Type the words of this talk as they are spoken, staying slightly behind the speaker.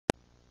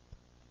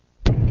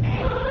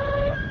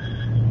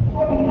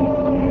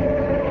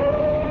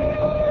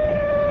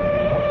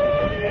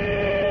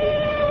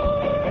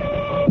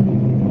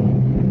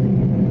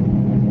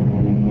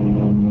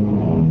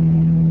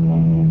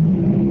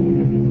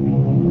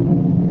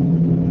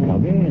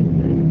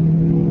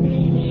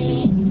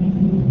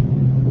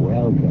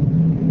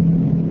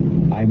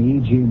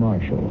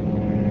Marshall.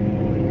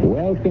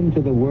 Welcome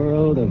to the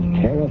world of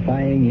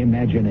terrifying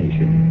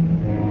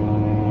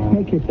imagination.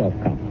 Make yourself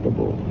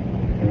comfortable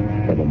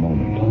for the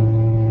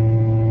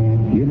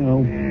moment. You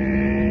know,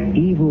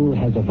 evil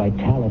has a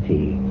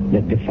vitality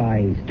that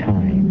defies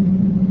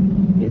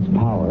time. Its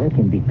power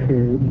can be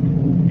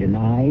curbed,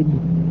 denied,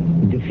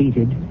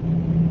 defeated,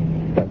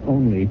 but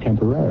only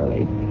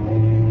temporarily.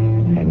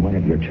 And when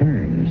it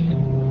returns,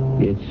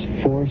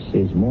 its force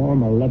is more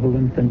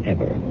malevolent than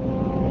ever.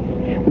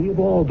 We have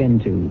all been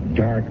to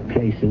dark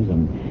places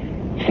and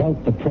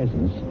felt the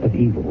presence of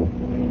evil.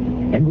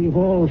 And we've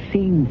all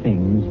seen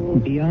things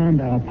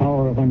beyond our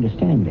power of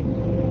understanding.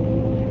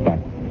 But,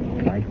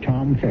 like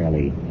Tom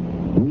Fairley,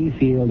 we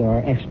feel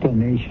our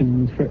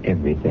explanations for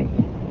everything.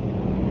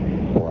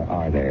 Or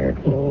are there?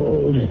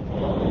 Cold.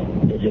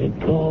 Bitter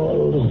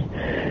cold.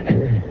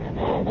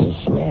 The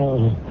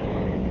smell.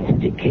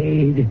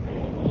 Decayed.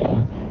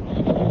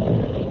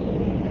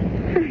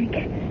 Frank.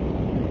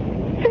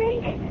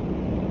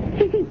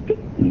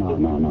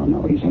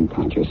 No. He's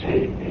unconscious.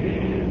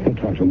 We'll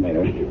talk to him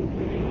later.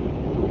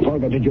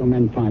 Folger, did your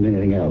men find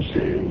anything else?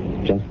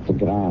 Just the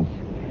grass.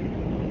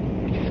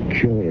 It's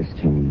curious,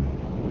 Tom.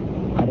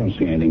 I don't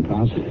see anything,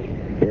 Klaus.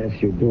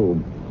 Yes, you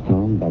do,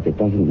 Tom, but it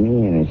doesn't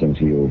mean anything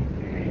to you.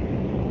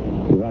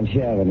 We weren't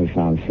here when we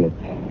found Flip.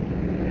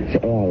 The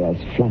area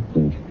is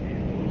flattened.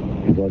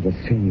 And there's a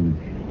same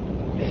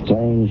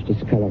strange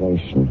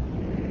discoloration.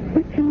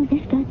 What's all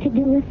this got to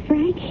do with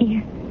Frank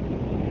here?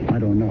 I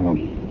don't know.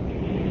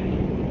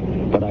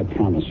 But I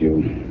promise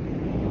you,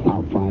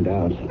 I'll find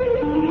out.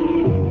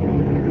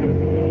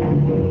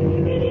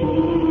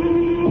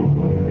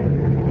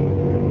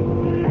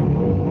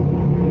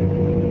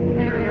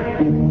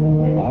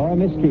 Our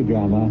mystery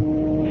drama,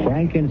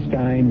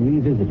 Frankenstein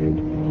Revisited,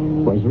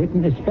 was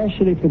written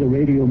especially for the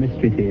Radio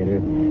Mystery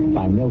Theater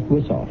by Milt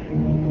Wissoff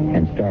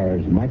and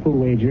stars Michael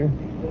Wager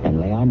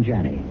and Leon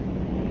Janney.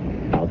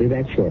 I'll be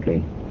back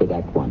shortly with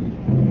Act One.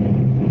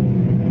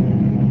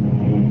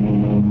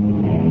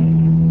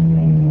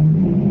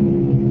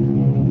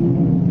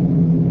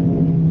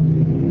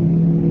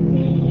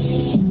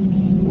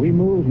 We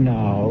move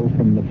now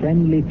from the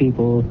friendly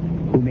people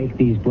who make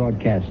these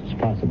broadcasts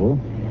possible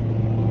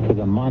to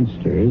the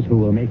monsters who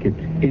will make it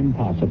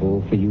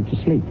impossible for you to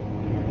sleep,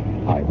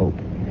 I hope.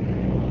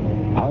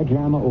 Our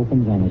drama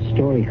opens on a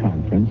story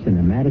conference in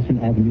a Madison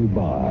Avenue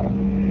bar.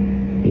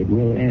 It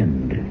will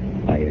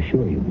end, I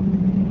assure you,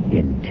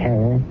 in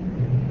terror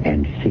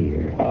and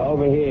fear.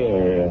 Over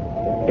here.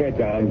 Here,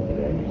 Tom.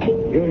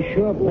 You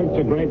sure picked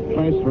a great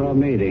place for a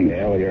meeting.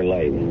 Yeah, well, you're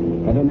late.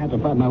 If I didn't have to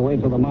fight my way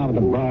to the mouth of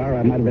the bar,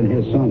 I might have been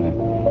here sooner.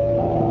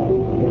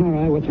 All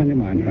right, what's on your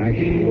mind, Frank?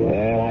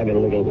 Well, I've been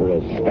looking for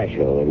a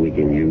special that we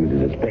can use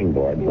as a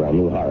springboard for our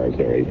new horror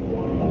series.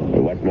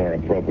 And what's more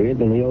appropriate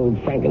than the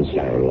old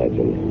Frankenstein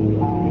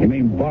legend? You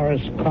mean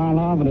Boris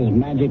Karloff and his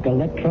magic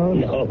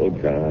electrodes? No,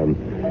 Tom.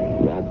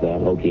 Not the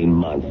hokey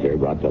monster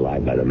brought to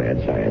life by the mad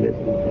scientist.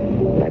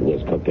 That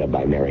was cooked up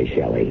by Mary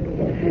Shelley.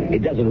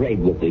 It doesn't rate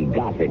with the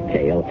Gothic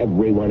tale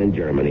everyone in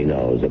Germany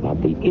knows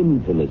about the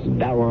infamous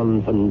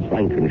Baron Von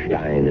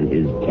Frankenstein and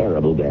his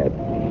terrible death.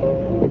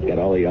 It's got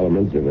all the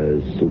elements of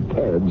a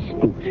superb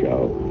spook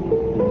show.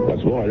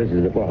 What's more, this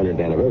is the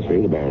 400th anniversary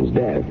of the Baron's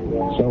death.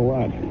 So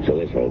what? So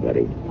this, old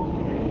buddy.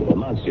 The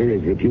monster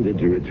is reputed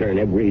to return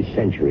every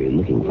century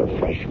looking for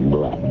fresh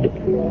blood.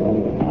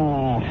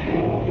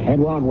 It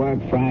won't work,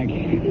 Frank.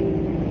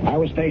 I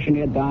was stationed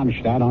near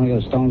Darmstadt, only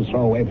a stone's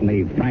throw away from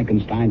the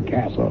Frankenstein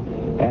castle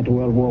after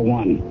World War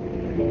I.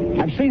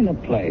 I've seen the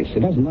place.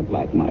 It doesn't look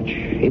like much.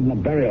 Even the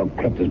burial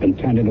crypt has been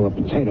turned into a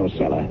potato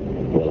cellar.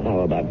 Well, how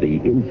about the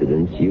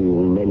incidents you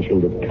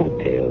mentioned at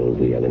cocktails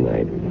the other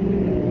night?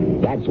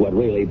 That's what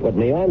really put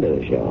me onto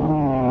the show.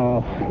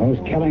 Oh, those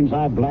killings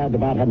I blabbed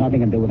about had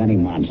nothing to do with any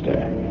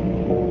monster.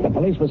 The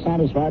police were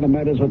satisfied the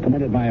murders were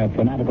committed by a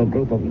fanatical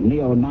group of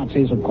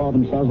neo-Nazis who call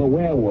themselves the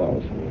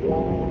werewolves.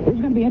 Who's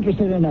going to be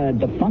interested in a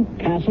defunct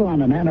castle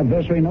on an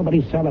anniversary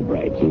nobody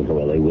celebrates?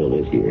 Well, they will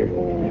this year.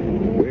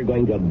 We're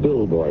going to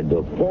billboard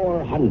the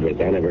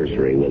 400th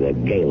anniversary with a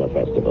gala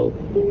festival.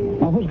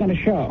 Well, who's going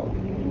to show?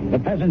 The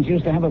peasants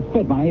used to have a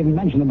fit when I even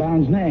mentioned the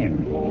Baron's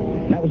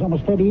name. That was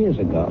almost 30 years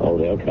ago. Oh,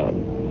 they'll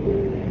come.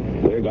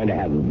 We're going to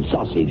have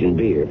sausage and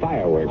beer,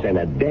 fireworks, and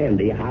a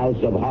dandy house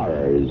of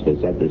horrors to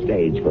set the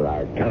stage for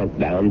our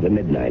countdown to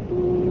midnight.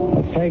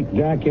 A fake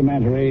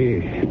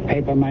documentary,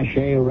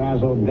 papier-mâché,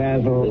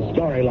 razzle-dazzle. The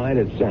storyline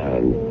is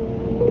sound.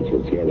 It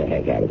should scare the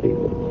heck out of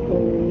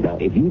people. Now,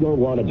 if you don't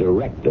want to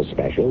direct the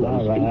special, then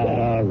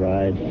All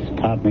right.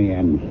 Count me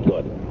in.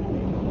 Good.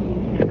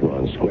 Come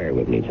on, square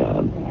with me,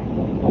 Tom.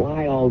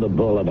 Why all the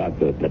bull about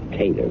the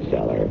potato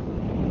cellar?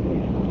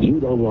 You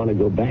don't want to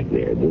go back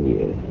there, do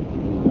you?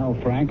 No,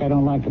 Frank, I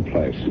don't like the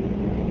place.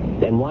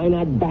 Then why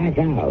not back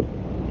out?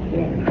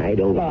 I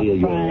don't feel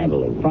you're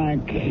leveling.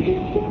 Frank,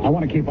 I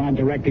want to keep on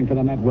directing for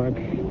the network.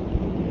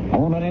 I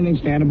won't let anything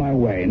stand in my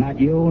way. Not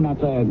you, not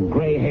the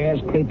gray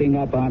hairs creeping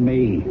up on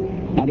me.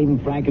 Not even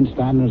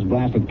Frankenstein and his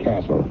blasted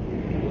castle.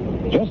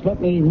 Just let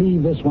me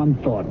leave this one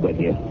thought with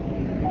you.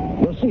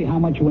 We'll see how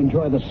much you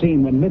enjoy the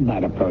scene when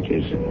midnight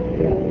approaches.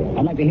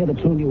 I'd like to hear the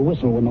tune you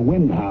whistle when the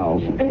wind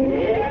howls.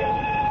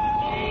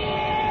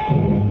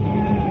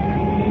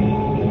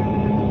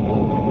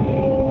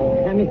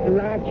 Mr.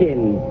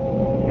 Larkin.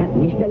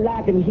 Mr.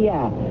 Larkin here.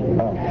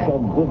 Oh, so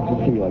good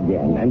to see you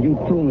again. And you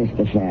too,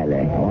 Mr.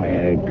 Shelley. Oh,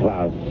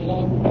 Klaus,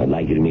 I'd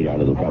like you to meet our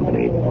little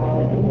company.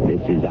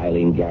 This is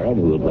Eileen Garrett,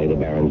 who will play the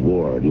Baron's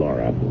ward,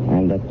 Laura.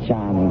 And a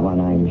charming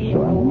one, I'm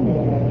sure.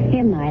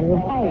 Him I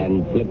like.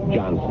 And Flip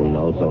Johnson,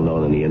 also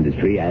known in the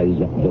industry as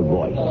The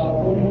Voice.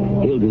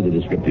 He'll do the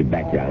descriptive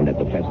background at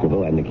the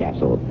festival and the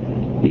castle.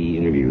 The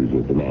interviews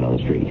with the man on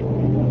the street.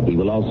 He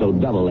will also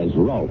double as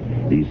Rolf,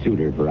 the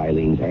suitor for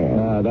Eileen's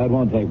hand. That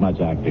won't take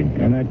much acting.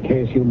 In that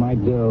case, you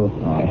might do.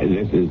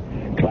 This is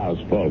Klaus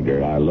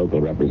Folger, our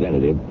local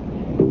representative,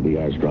 who will be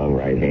our strong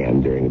right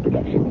hand during the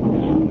production.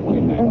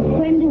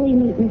 When do we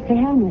meet Mr.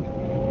 Helmut?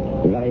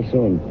 Very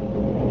soon.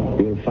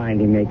 You'll find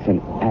he makes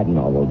an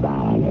admirable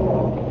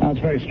Baron. That's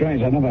very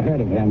strange. I've never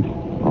heard of him.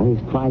 Oh,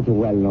 he's quite a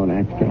well-known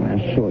actor, I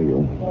assure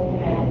you.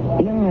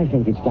 Now I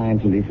think it's time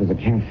to leave for the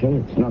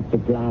castle. It's not the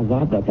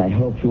plaza, but I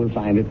hope you will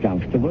find it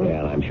comfortable.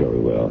 Well, I'm sure we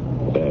will.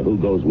 Who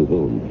goes with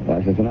whom?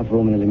 Well, there's enough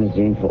room in the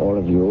limousine for all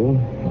of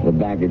you. The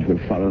baggage will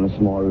follow in a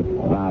small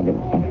wagon.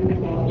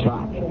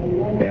 Truck.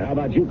 How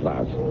about you,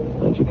 Klaus?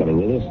 Aren't you coming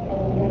with us?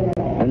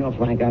 No,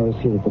 Frank, I will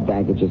see that the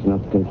baggage is not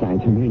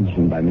consigned to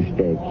München by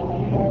mistake.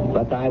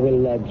 But I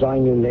will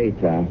join you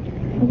later.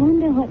 I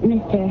wonder what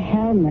Mr.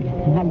 Helmut,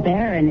 the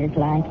Baron, is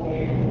like.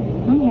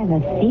 I have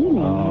a feeling.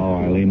 Oh,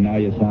 Eileen, now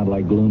you sound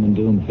like Gloom and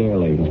Doom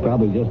Fairley. He's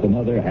probably just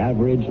another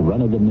average,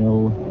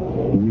 run-of-the-mill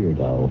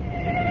weirdo.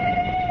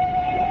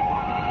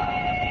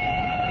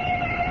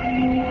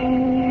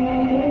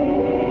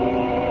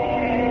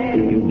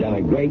 You've done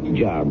a great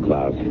job,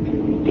 Klaus.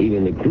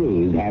 Even the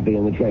crew's happy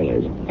in the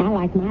trailers. I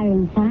like my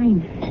room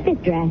fine. It's a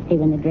bit drafty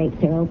when the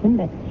drapes are open,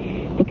 but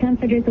the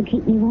comforters will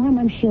keep me warm,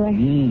 I'm sure.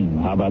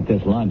 How about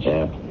this lunch?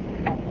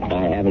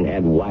 I haven't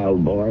had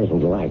wild boar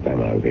since the last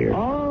time I was here.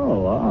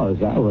 Oh, is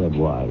that what it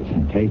was?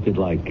 It tasted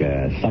like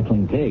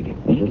suckling pig.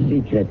 The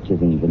secret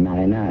is in the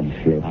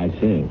marinade, Flip. I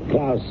see.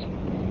 Klaus,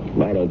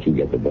 why don't you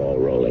get the ball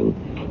rolling?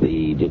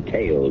 The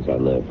details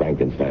on the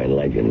Frankenstein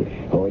legend.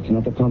 Oh, it's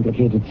not a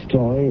complicated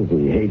story.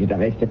 The hated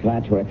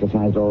aristocrat who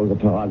exercised all the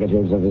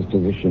prerogatives of his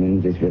position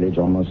in this village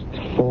almost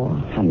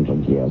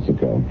 400 years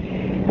ago.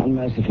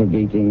 Unmerciful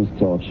beatings,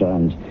 torture,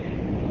 and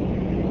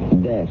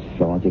death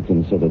for what he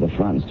considered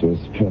affronts to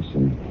his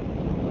person.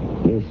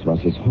 This was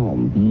his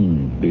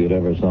home. Be it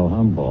ever so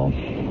humble.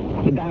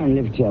 The Baron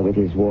lived here with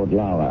his ward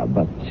Laura,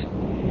 but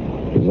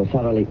he was a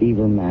thoroughly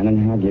evil man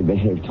and hardly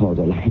behaved toward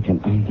her like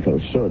an uncle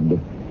should.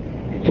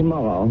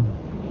 Tomorrow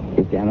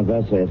is the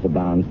anniversary of the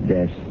Baron's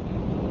death.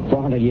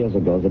 400 years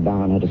ago, the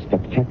Baron had a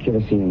spectacular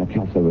scene in the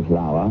castle with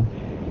Laura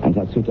and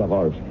her suitor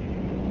Rolf.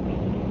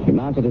 He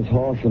mounted his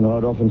horse and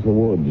rode off into the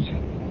woods.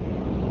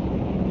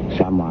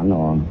 Someone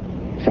or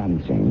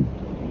something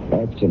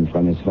ripped him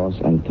from his horse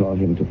and tore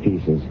him to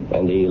pieces.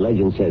 And the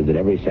legend says that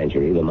every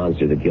century the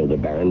monster that killed the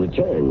Baron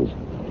returns.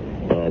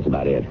 That's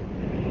about it.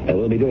 And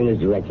we'll be doing this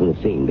direct from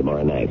the scene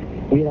tomorrow night.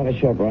 We'll have a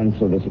short run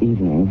through this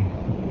evening.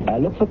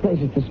 Look for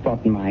places to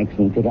spot mics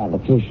and pick out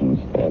locations.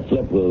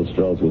 Flip will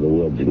stroll through the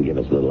woods and give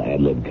us a little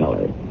ad-lib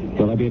color.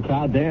 Will there be a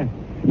crowd there?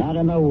 Not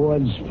in the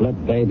woods, Flip,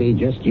 baby.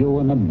 Just you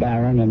and the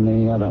Baron and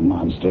the other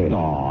monster.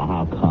 Oh,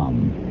 how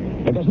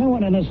come? Because no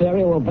one in this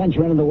area will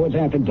venture into the woods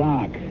after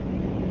dark.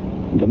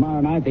 And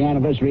tomorrow night, the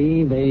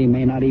anniversary eve, they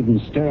may not even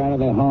stir out of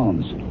their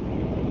homes.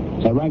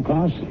 Is that right,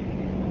 Klaus?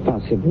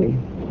 Possibly.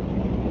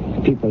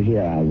 The people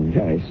here are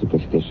very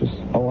superstitious.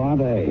 Oh, are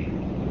they?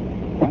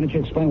 Why don't you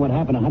explain what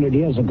happened 100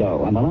 years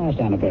ago on the last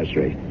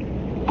anniversary?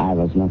 I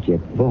was not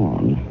yet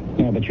born.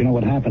 Yeah, but you know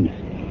what happened.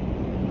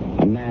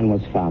 A man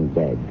was found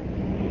dead.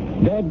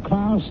 Dead,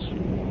 Klaus?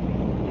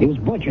 He was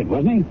butchered,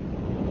 wasn't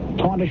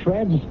he? Torn to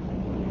shreds?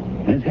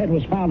 And his head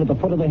was found at the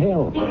foot of the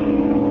hill.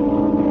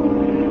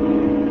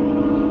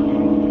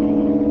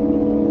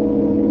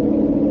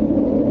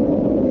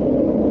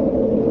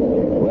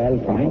 Well,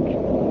 Frank,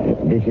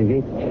 this is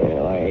it.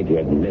 Well, I hate to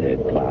admit it,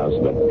 Klaus,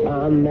 but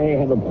Tom may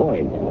have a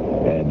point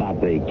about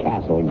the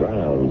castle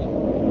grounds.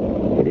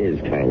 It is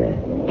kind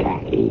of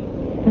tacky.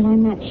 Well,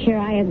 I'm not sure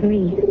I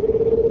agree.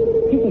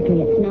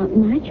 Physically, it's not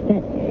much,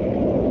 but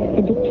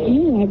the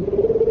decay,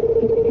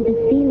 the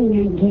feeling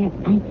I get,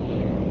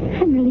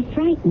 I'm really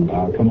frightened.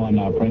 Oh, come on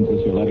now,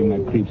 Princess. You're letting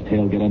that creep's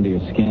tail get under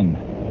your skin.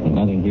 There's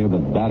nothing here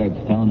but battered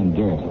stone and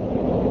dirt.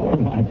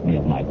 Reminds me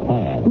of my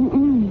past.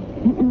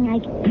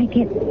 I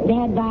get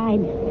bad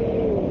vibes.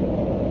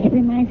 It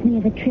reminds me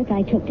of a trip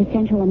I took to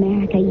Central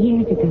America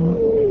years ago.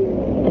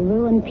 The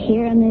ruined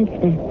pyramids,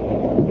 the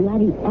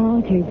bloody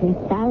altars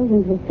where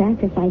thousands were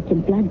sacrificed to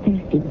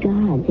bloodthirsty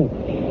gods.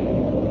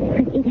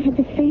 It had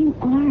the same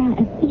aura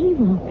of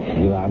evil.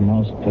 You are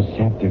most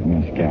perceptive,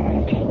 Miss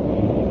Garrett.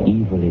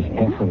 Evil is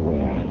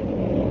everywhere.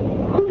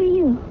 Who are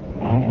you?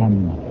 I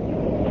am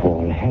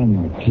Paul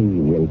Helmut. He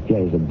will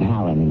play the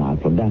Baron in our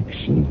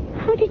production.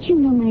 How did you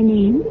know my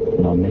name?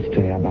 No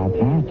mystery about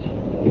that.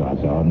 You are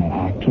the only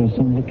actress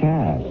in the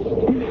cast.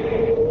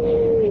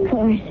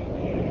 course.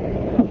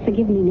 Oh,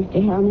 forgive me,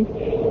 Mr. Helmet.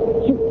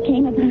 You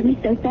came upon me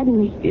so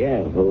suddenly.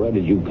 Yeah, well, where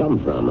did you come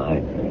from? I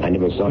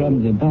never saw you.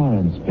 From the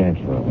Baron's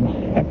bedroom.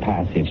 A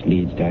passage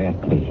leads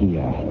directly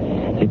here.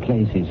 The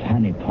place is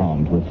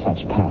honeycombed with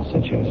such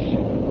passages.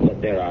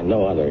 But there are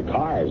no other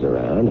cars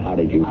around. How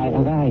did you... I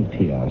arrived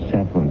here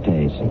several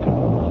days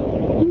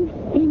ago.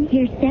 You've been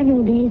here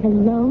several days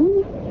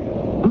alone?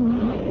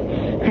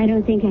 Oh, I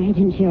don't think I'd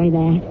enjoy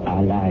that.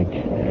 I like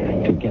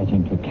to get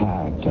into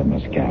character,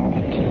 Miss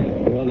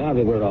Garrett. Well, now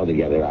that we're all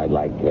together, I'd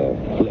like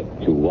Flip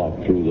to walk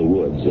through the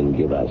woods and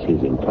give us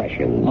his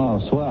impressions. Oh,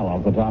 swell,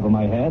 off the top of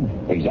my head.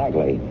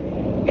 Exactly.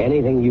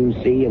 Anything you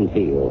see and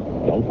feel,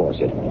 don't force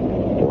it.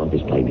 I want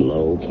this played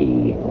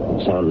low-key,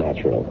 sound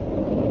natural.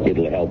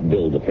 It'll help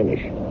build the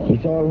finish.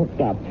 He's all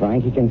hooked up,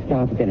 Frank. He can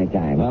start at any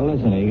time. Now,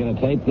 listen, are you going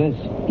to tape this?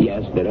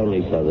 Yes, but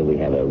only so that we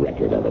have a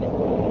record of it.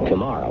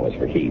 Tomorrow is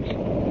for keeps.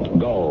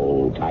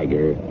 Go,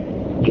 Tiger.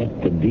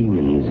 Get the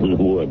demons in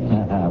the woods.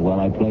 Well,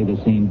 I play the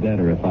scene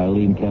better if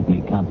Eileen kept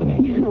me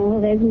company. Oh,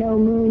 there's no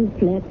moon,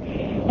 Flip.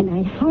 And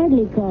I'd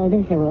hardly call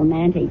this a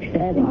romantic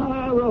setting.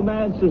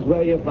 Romance is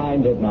where you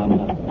find it,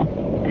 Mama.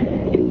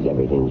 Is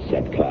everything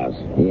set, Klaus?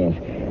 Yes.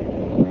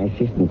 My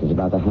assistant is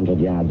about 100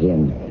 yards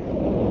in.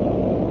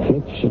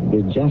 Flip should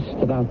be just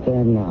about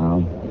there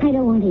now. I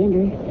don't want to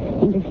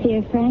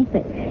interfere, Frank,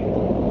 but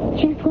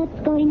just what's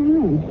going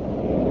on?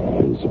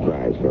 It's a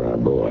surprise for our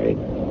boy.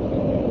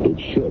 It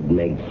should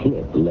make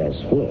Flip less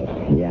Flip.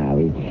 Yeah,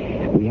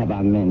 we have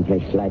our men play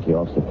slightly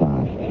off the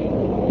path.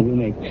 We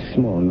make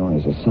small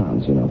noises,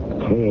 sounds,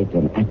 create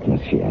an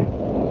atmosphere.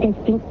 Does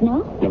Flip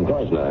know? Of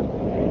course not.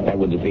 That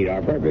would defeat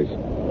our purpose.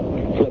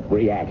 Flip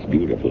reacts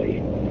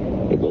beautifully.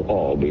 It will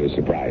all be a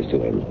surprise to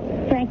him.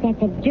 Frank,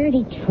 that's a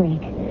dirty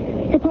trick.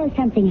 Suppose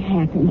something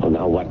happens. Oh,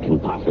 now what can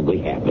possibly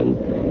happen?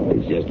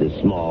 It's just a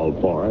small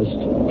forest,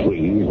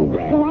 trees and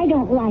grass. Well, I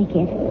don't like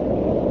it.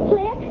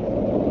 Flip?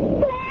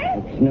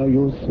 Flip? It's no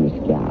use, Miss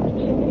Garrett.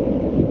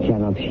 He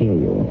cannot hear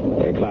you.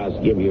 Hey, Klaus,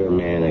 give your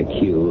man a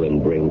cue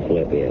and bring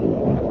Flip in.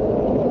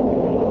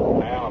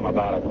 Well, I'm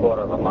about a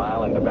quarter of a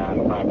mile into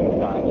Baron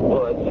Frankenstein's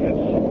woods, and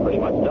it's pretty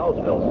much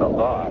Dulceville so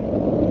far.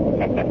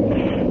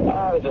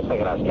 I was just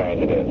thinking how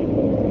strange it is.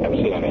 Never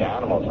seen any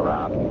animals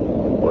around.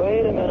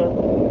 Wait a minute.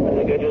 I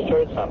think I just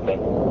heard something.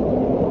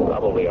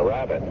 Probably a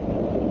rabbit.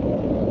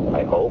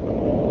 I hope.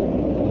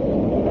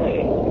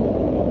 Hey,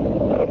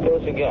 there it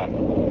goes again.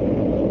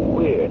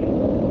 Weird.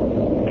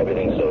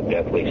 Everything's so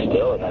deathly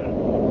still, and then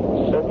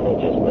suddenly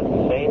just the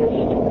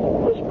faintest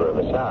whisper of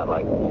a sound,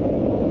 like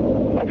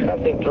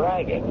something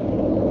dragging.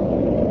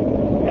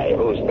 Hey,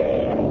 who's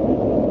there?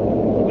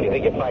 What do you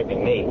think you're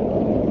frightening me?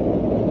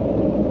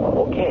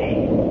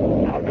 Okay,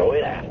 I'll go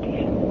in after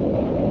you.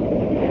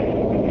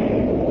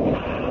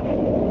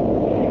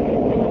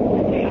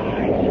 The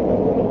eyes.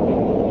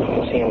 I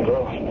don't see him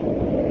growing.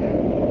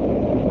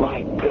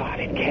 My God,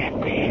 it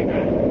can't be.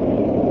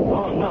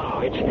 Oh,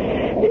 no, it's...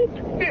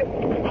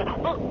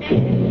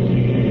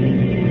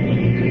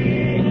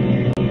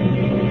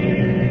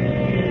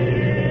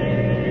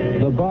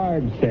 The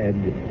bard said,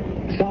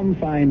 some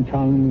find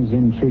tongues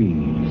in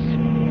trees,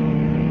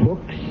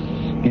 books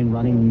in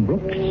running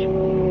brooks,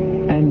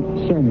 and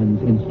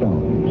sermons in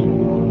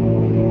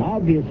stones.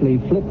 Obviously,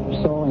 Flip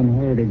saw and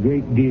heard a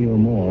great deal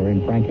more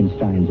in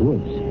Frankenstein's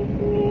woods.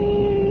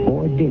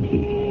 Or did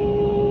he?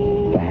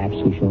 Perhaps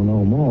we shall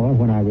know more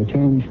when I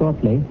return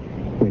shortly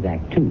with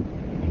Act 2.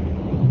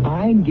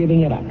 I'm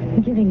giving it up.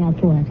 Giving up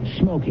what?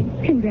 Smoking.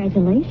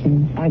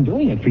 Congratulations. I'm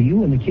doing it for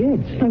you and the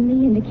kids. For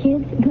me and the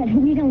kids, but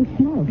we don't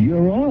smoke.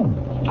 You're wrong.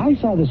 I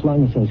saw this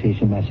lung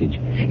association message.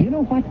 You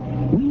know what?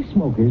 We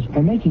smokers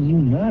are making you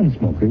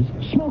non-smokers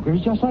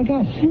smokers just like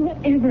us.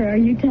 Whatever are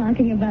you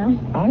talking about?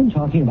 I'm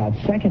talking about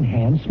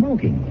secondhand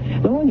smoking.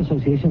 The lung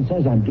association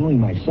says I'm doing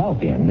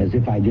myself in, as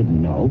if I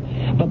didn't know.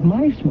 But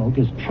my smoke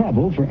is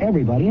trouble for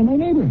everybody in my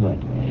neighborhood.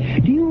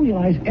 Do you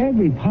realize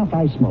every puff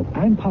I smoke,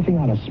 I'm puffing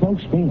out a smoke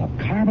screen of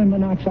carbon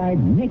monoxide,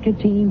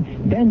 nicotine,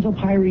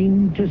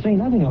 benzopyrene, to say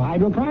nothing of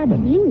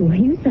hydrocarbons.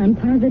 You sound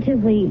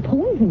positively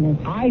poisonous.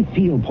 I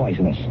feel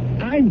poisonous.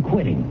 I'm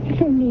quitting.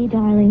 For me,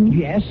 darling.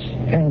 Yes,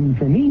 and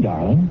for me,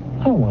 darling,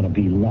 I want to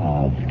be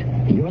loved.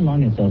 Your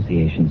lung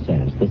association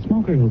says the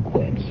smoker who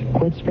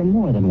quits for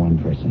more than one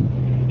person.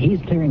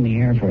 He's clearing the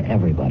air for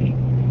everybody.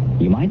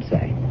 You might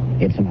say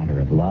it's a matter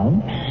of love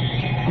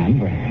and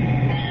breath.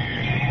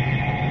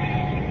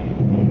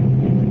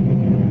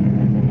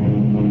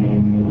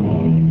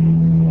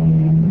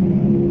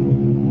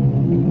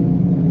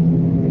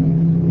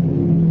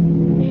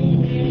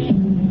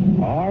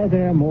 Are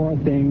there more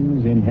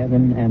things in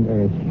heaven and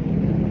earth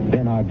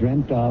than are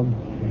dreamt of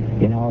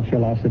in our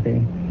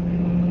philosophy?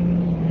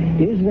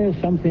 Is there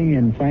something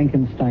in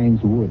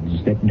Frankenstein's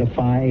woods that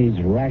defies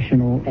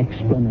rational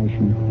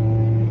explanation?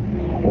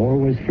 Or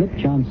was Flip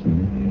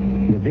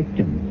Johnson the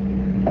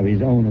victim of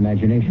his own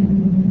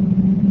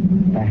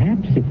imagination?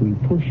 Perhaps if we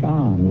push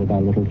on with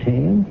our little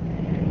tale,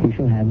 we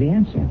shall have the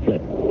answer.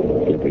 Flip,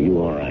 are you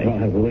all right?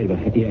 Wait a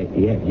minute.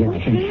 Yeah, I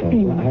think so.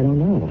 I don't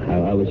know.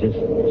 I was just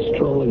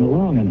strolling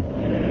along, and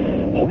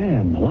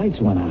When? The lights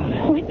went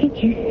out. What did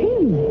you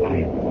see?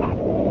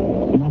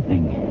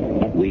 Nothing.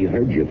 But we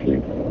heard you,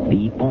 Flip.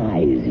 The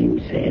eyes, you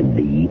said.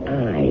 The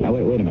eyes. Now,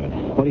 wait a minute.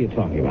 What are you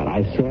talking about?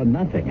 I saw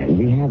nothing.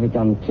 We have it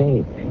on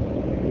tape.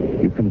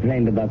 You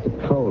complained about the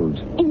cold.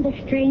 And the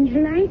strange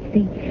lights,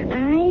 the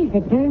eyes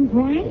that burn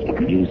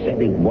bright. You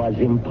said it was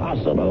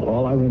impossible.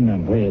 All I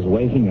remember is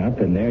waking up,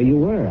 and there you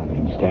were. I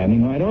mean,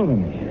 standing right over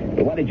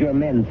me. What did your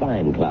men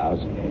find, Klaus?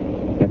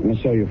 Let me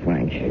show you,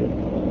 Frank.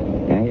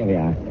 Now, here we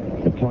are.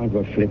 The point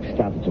where Flip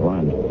started to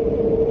run.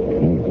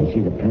 And you can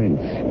see the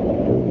prints.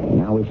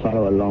 Now we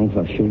follow along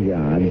for a few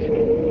yards.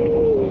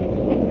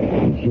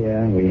 And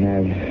here we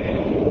have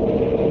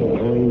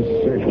Orange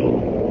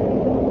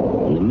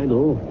circle. In the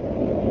middle,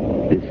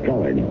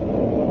 discolored.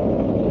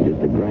 As if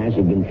the grass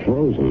had been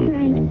frozen.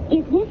 Frank,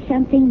 is this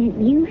something that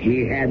you...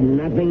 We had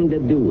nothing to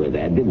do with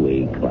that, did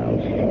we,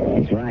 Klaus?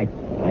 That's right.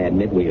 I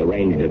admit we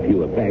arranged a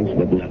few effects,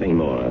 but nothing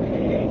more.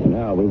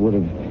 No, we would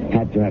have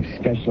had to have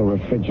special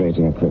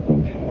refrigerating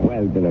equipment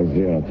well below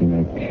zero to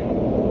make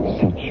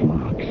such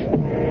marks.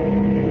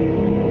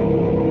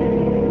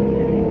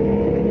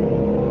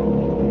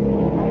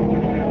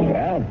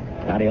 Well,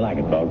 how do you like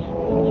it, folks?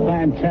 It's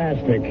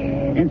fantastic.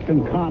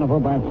 Instant carnival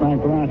by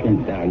Frank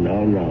Rockin.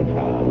 No,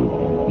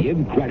 Tom.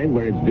 Give credit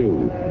where it's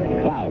due.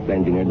 Klaus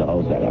engineered the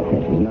whole setup.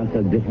 It's not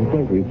so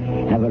difficult. We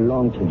have a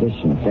long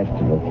tradition of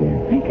festivals here.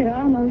 I could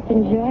almost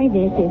enjoy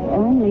this if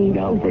only...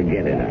 Don't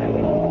forget it,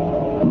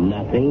 Ivan.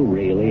 Nothing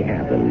really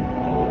happened.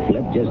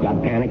 Flip just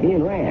got panicky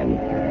and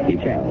ran. He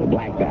fell,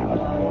 blacked out.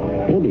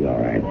 He'll be all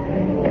right.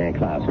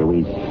 Klaus, are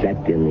we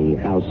set in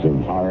the House of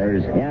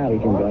Horrors? Yeah, we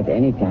can go at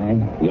any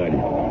time. Good.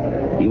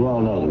 You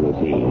all know the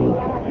routine.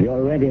 We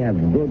already have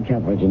good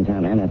coverage in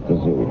town and at the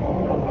zoo.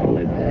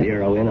 Let's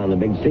zero in on the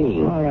big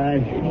scene. All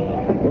right.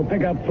 We'll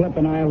pick up Flip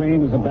and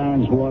Eileen as the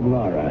Baron's ward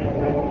Laura.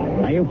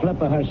 Now, you Flip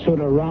her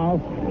suitor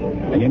Ralph,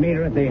 and you meet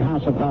her at the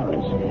House of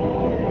Horrors.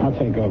 I'll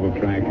take over,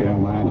 Frank. You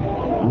don't mind.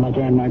 I'll not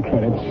earn my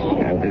credits.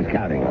 I was just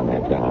counting on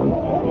that, Tom.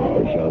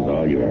 The show's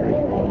all yours.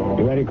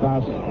 You ready,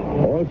 Klaus?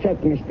 All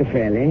set, Mr.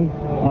 Fairley.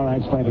 All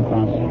right, start it,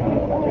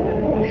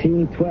 Klaus.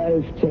 Scene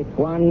 12, take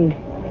 1.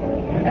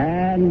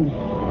 And...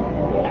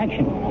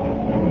 action.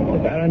 The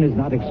Baron is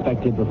not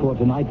expected before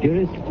tonight,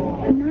 dearest?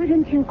 Not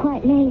until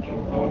quite late.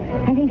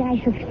 I think I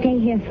shall stay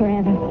here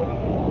forever.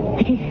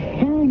 It is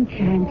so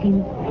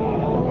enchanting.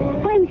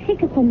 I'm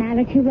sick of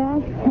formality,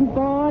 Ralph. I'm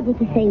bored with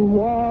the same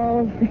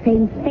walls, the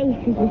same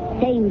faces, the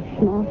same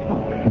small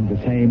talk. And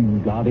the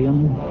same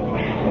guardian?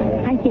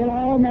 I feel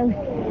almost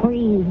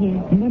free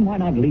here. Then why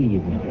not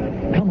leave?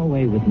 Come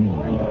away with me.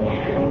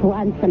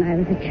 Once when I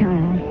was a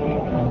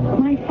child,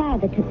 my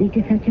father took me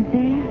to such a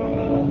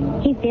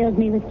fair. He filled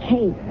me with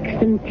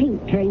cakes and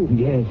pink drinks.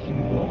 Yes,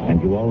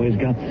 and you always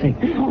got sick.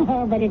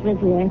 Oh, but it was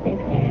worth it.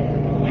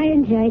 I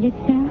enjoyed it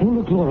so. Oh,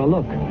 look, Laura,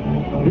 look.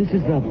 This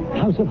is the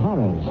House of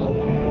Horrors.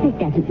 It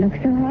doesn't look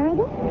so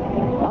horrible.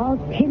 All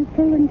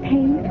tinsel and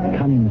paint.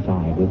 Come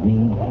inside with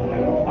me.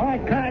 All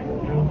right, cut.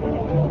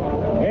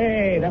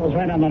 Hey, that was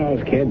right on the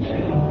nose, kids.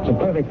 It's a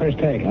perfect first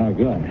take. Oh,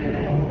 good.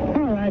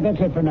 All right,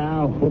 that's it for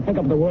now. We'll pick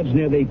up the woods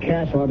near the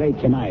castle at 8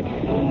 tonight.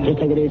 Just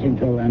take it easy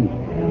until then.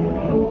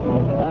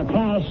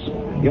 Klaus,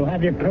 you'll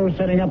have your crew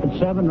setting up at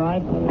 7,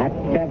 right? At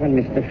 7,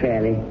 Mr.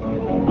 Fairley.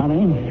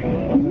 Honey,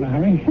 you in a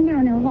hurry?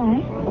 No, why?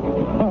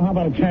 Well, how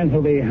about a chance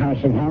for the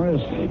House of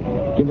Horrors?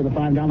 Give you the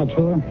 $5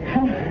 tour?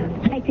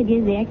 I could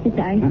use the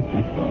exercise.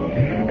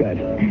 Good.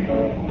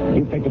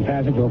 You pick the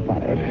passage, we'll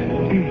follow it.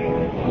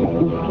 Let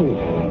me see.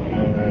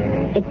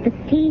 It's the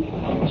teeth,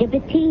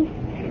 jibbity,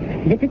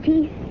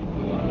 zippity,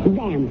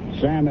 Sam.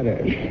 Sam it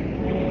is.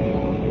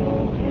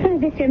 Oh,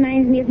 this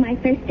reminds me of my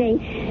first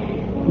date.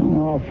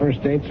 All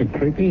first dates are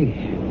creepy.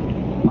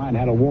 Mine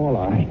had a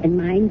walleye. And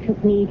mine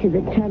took me to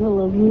the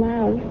tunnel of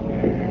love.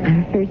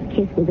 Our first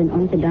kiss was an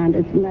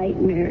orthodontist's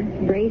nightmare.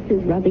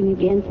 Braces rubbing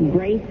against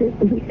braces.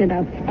 We sent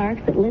out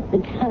sparks that lit the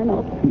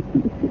tunnel.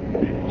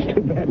 It's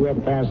too bad we're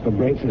past the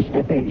braces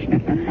stage.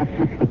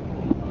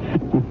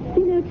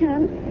 You know,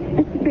 Tom,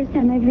 that's the first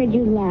time I've heard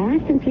you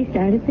laugh since we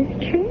started this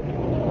trip.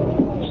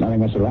 There's nothing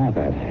much to laugh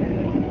at.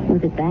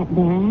 Was it that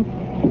bad?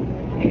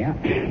 Yeah.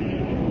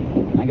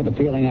 I get the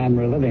feeling I'm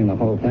reliving the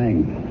whole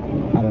thing.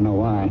 I don't know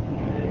why.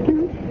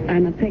 Well,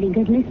 I'm a pretty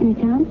good listener,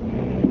 Tom.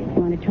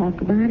 Want to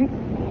talk about it?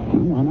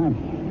 Well, why not?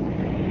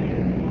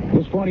 It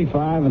was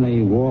 45 and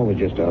the war was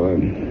just over.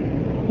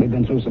 We'd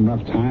been through some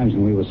rough times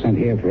and we were sent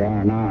here for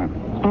R&R.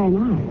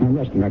 R&R?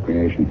 Rest and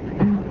recreation.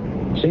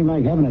 Oh. Seemed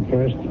like heaven at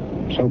first.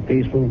 So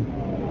peaceful.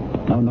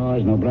 No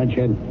noise, no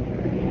bloodshed.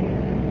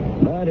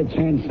 But it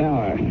turned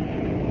sour.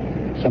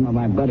 Some of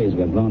my buddies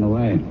got blown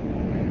away.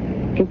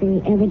 Did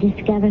they ever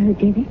discover who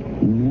did it?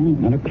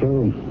 Not a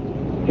clue.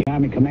 The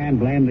Army Command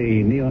blamed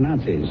the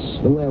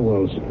neo-Nazis, the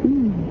werewolves.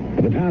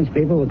 But the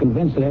townspeople were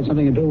convinced it had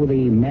something to do with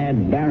the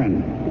Mad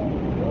Baron.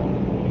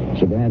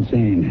 It's a bad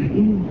scene.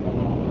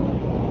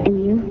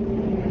 And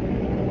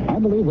you? I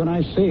believe what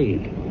I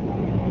see.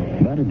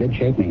 But it did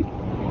shake me.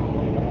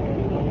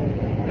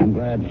 I'm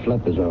glad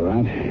Flip is all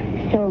right.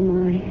 So am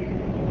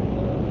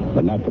I.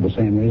 But not for the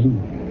same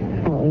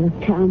reason. Oh,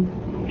 look, Tom.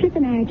 Cliff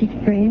and I are just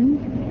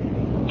friends.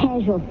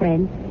 Casual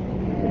friends.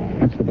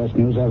 That's the best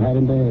news I've had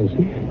in days.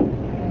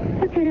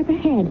 What's that up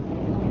ahead?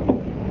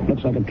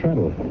 Looks like a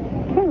treadle.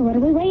 Well, what are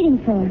we waiting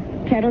for?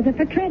 Treadles are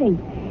for treading.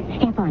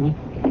 Step on it.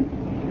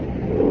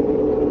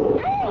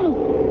 Oh!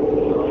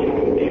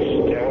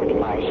 Disturbed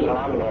my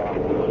slumber.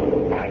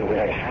 I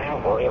will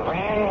have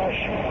revenge.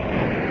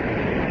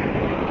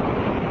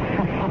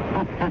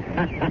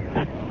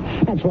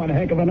 That's one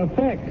heck of an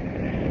effect.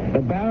 The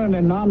Baron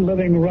and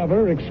non-living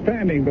rubber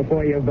expanding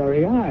before your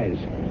very eyes.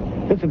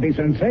 This would be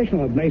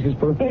sensational at Macy's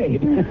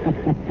Parade.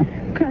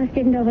 Cross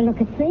didn't overlook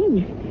a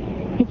thing.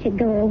 It should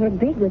go over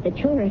big with the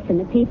tourists and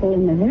the people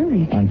in the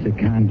village. On the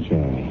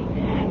contrary,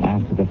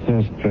 after the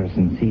first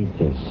person sees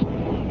this,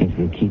 it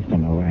will keep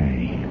them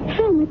away.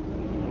 Helmut,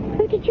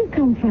 where did you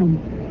come from?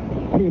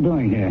 What are you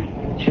doing here?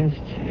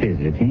 Just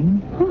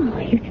visiting? Oh,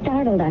 you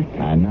startled us.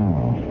 I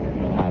know.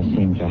 I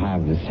seem to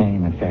have the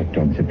same effect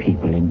on the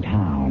people in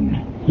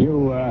town.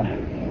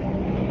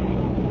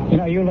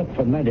 You look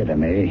familiar to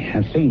me.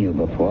 I've seen you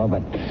before,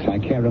 but I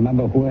can't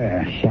remember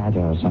where.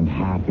 Shadows and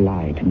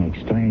half-light make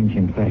strange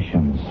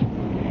impressions.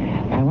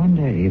 I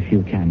wonder if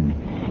you can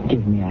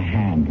give me a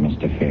hand,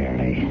 Mr.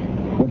 Fairley.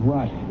 With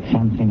what?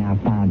 Something I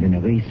found in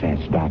a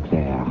recess back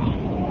there.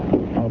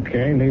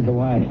 Okay, lead the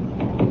way.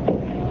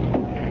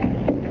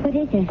 What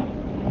is it?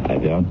 I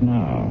don't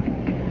know.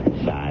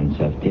 Signs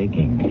of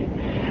digging.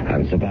 I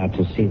was about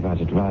to see what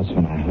it was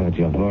when I heard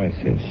your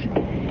voices.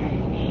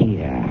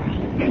 Here.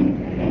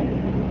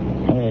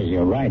 Hey,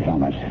 you're right,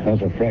 Helmut.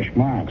 Those are fresh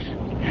marks.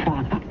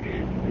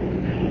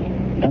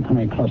 Don't come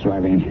any closer,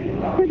 Irene.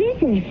 What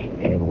is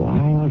it? A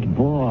wild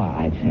boar,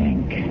 I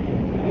think.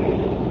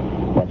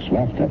 What's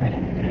left of it?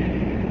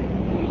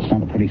 It's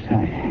not a pretty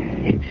sight.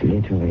 It's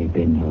literally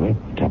been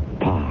ripped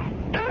apart.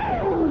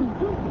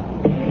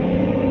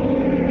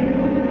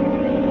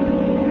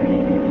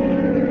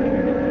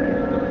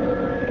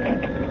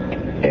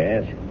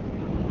 Yes?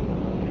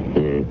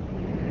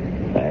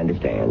 I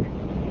understand.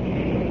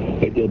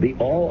 It will be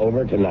all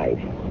over tonight.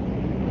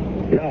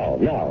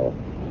 No,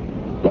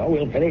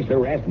 we'll finish the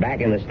rest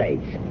back in the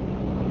States.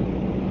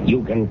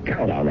 You can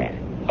count on that.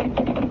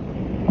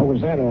 What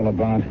was that all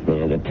about?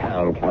 The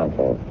town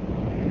council.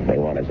 They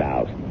want us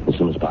out as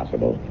soon as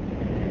possible.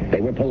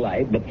 They were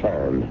polite but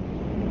firm.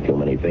 Too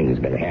many things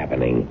been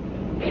happening.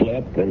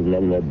 Flip and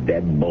then the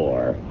dead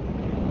boar.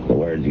 The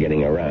word's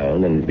getting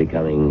around and it's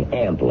becoming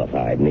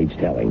amplified in each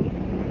telling.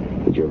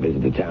 Did your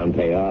visit to town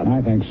pay off?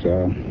 I think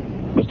so.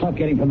 It was tough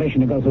getting permission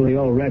to go through the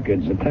old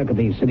records. The clerk of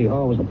the city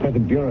hall was the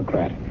perfect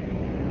bureaucrat.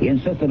 He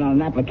insisted on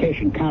an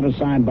application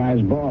countersigned by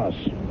his boss.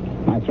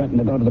 I threatened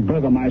to go to the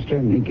burgomaster,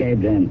 and he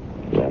caved in.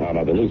 Well, how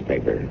about the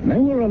newspaper? They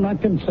were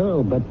reluctant,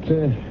 too, but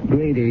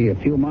greedy. A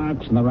few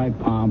marks in the right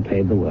palm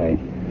paved the way.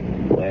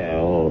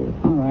 Well...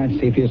 All right,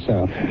 see for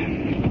yourself.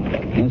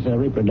 Here's a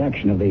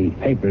reproduction of the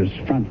paper's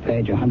front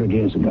page 100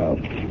 years ago.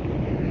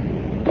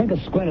 Take a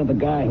squint at the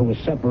guy who was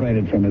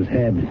separated from his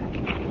head.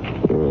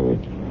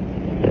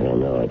 I don't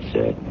know. It's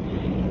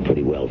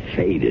pretty well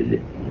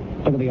faded.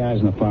 Look at the eyes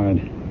and the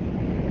forehead.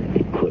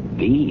 It could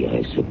be,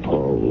 I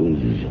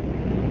suppose.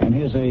 And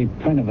here's a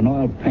print of an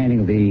oil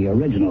painting of the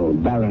original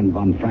Baron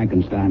Von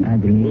Frankenstein. I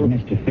believe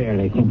Mr.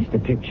 Fairley thinks the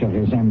picture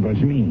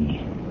resembles me.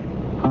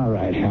 All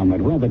right,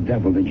 Helmut, where the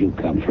devil did you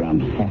come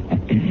from?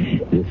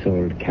 This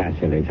old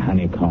castle is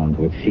honeycombed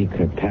with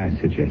secret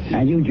passages.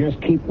 And you just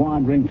keep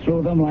wandering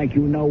through them like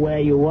you know where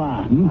you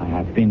are, I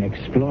have been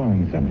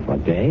exploring them for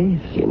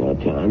days. You know,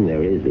 Tom,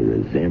 there is a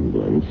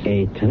resemblance.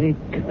 A trick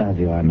of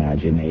your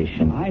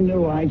imagination. I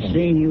knew I'd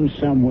seen you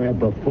somewhere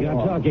before.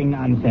 You're talking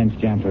nonsense,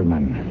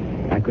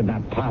 gentlemen. I could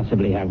not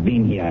possibly have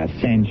been here a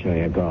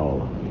century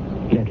ago,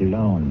 let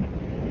alone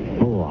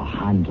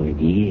 400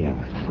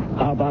 years.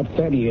 How about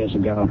 30 years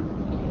ago?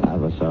 I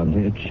was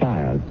only a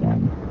child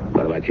then.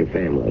 What about your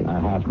family? I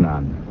have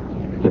none.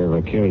 They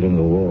were killed in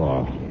the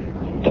war.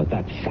 Does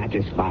that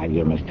satisfy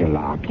you, Mr.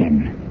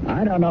 Larkin?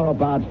 I don't know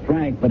about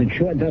Frank, but it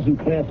sure doesn't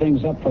clear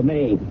things up for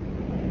me.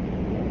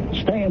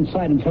 Stay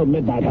inside until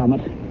midnight,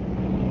 Helmut.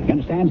 You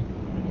understand?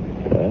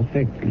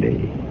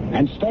 Perfectly.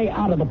 And stay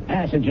out of the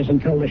passages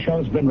until the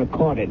show's been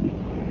recorded.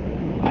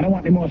 I don't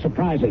want any more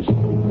surprises.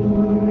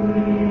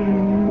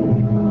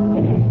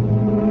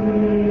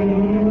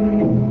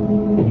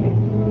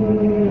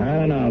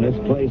 This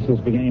place is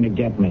beginning to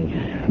get me.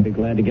 I'll be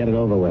glad to get it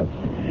over with.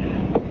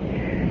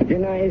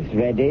 Dinner is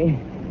ready.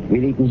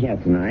 We'll eat in here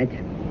tonight.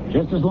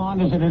 Just as long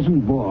as it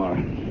isn't boar.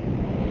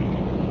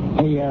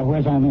 Hey,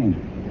 where's Eileen?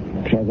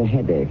 She has a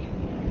headache.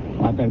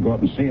 Well, I'd better go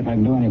up and see if I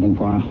can do anything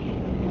for her.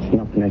 It's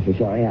not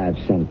necessary. I've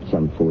sent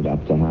some food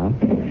up to her.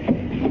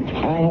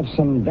 I have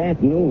some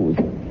bad news.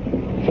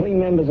 3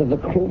 members of the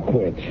crew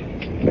quit.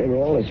 They were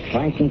all as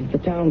frightened as the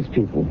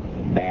townspeople.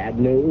 Bad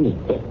news?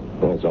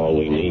 That's all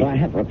we need. Well, I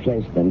have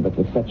replaced them, but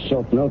with such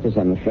short notice,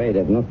 I'm afraid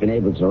I've not been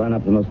able to run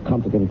up the most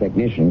competent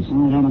technicians. I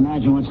don't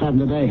imagine what's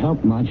happened today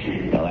helped much.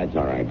 Well, that's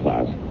all right,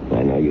 Klaus.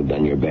 I know you've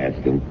done your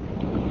best, and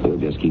we'll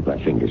just keep our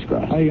fingers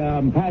crossed. Hey,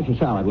 pass your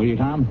salad, will you,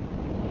 Tom?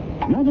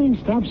 Nothing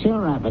stops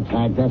your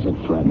appetite, does it,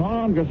 Fred? No,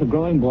 I'm just a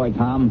growing boy,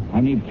 Tom.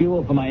 I need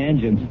fuel for my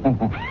engines.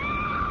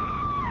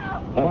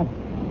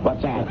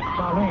 What's that?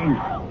 Arlene.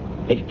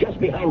 It's just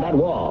behind that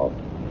wall.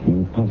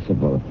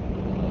 Impossible.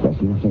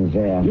 There's nothing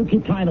there. You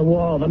keep trying the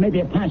wall. There may be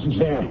a passage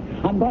there.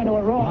 I'm going to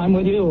a row. I'm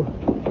with you.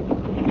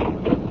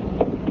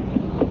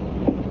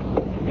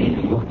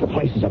 Look, the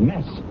place is a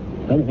mess.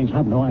 Everything's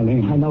happened to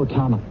Eileen. I know,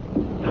 Tom.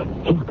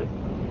 Look,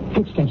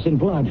 footsteps in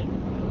blood.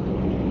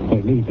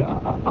 They lead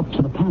up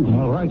to the panel.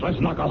 All right, let's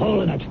knock a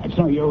hole in it. It's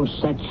no use.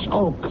 That's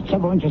oak,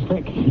 several inches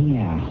thick.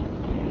 Yeah.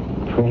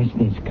 Press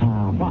this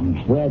calm.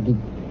 Where did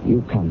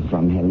you come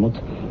from, Helmut?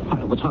 All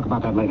right, we'll talk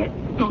about that later.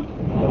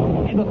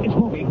 Hey, look, it's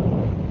moving.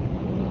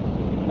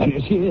 And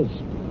here she is.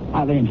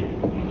 Eileen.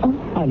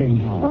 Eileen.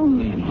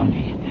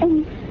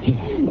 Honey. Here.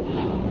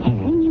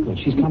 That's good.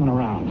 She's coming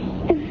around.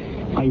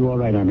 Are you all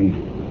right, Eileen?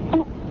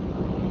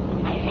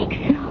 I think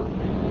so.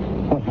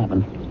 What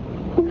happened?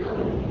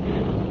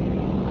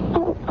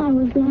 I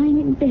was lying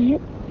in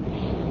bed,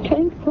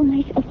 trying to pull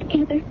myself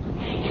together.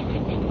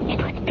 It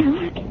was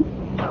dark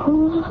and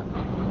cool.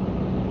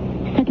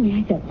 Suddenly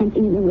I felt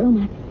something in the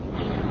room.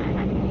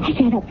 I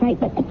sat upright,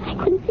 but I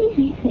couldn't see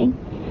anything.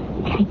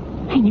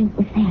 I knew it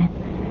was there.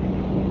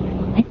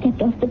 I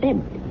stepped off the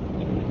bed,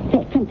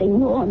 felt something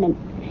warm and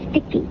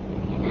sticky.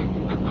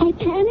 I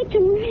panicked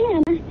and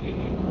ran.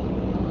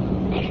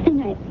 Next thing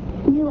I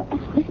knew, I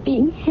was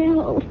being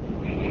held.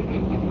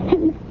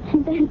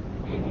 And then...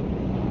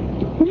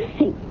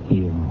 nothing.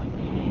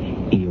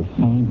 You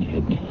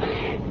fainted.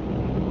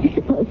 I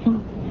suppose so.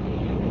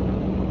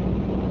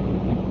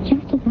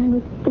 Just as I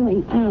was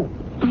going out,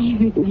 I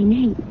heard my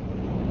name.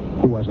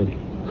 Who was it?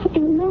 I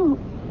don't know.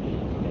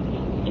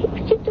 It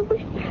was just a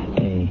whisper.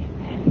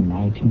 A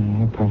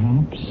nightmare,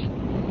 perhaps?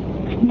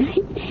 A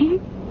nightmare?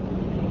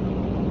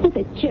 With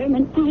a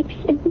German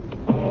accent.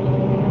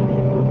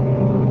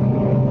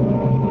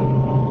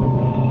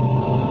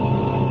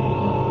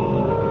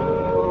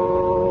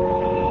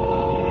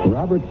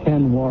 Robert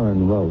Penn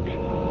Warren wrote,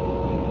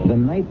 "The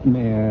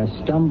nightmare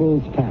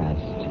stumbles past,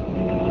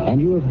 and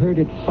you have heard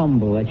it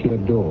fumble at your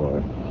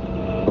door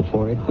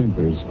before it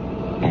whimpers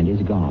and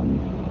is gone.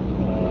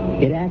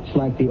 It acts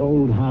like the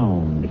old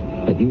hound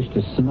that used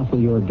to snuffle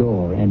your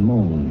door and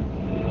moan.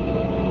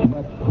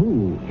 But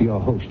who, your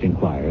host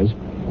inquires,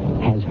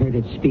 has heard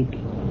it speak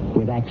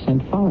with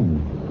accent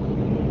foreign?"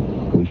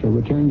 We shall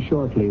return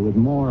shortly with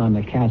more on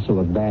the Castle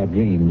of Bad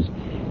Dreams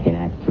in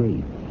Act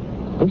 3.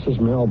 This is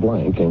Mel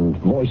Blanc, and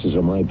voices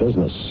are my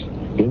business.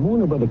 In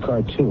Warner Brother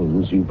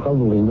cartoons, you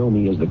probably know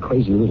me as the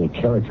crazy little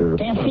character...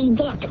 Daffy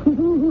Duck.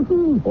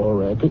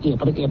 or,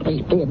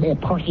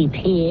 Porky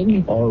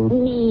Pig. or...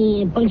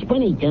 Bugs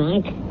Bunny,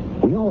 Doc.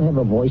 We all have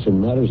a voice in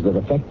matters that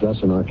affect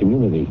us in our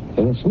community,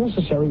 and it's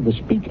necessary to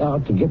speak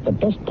out to get the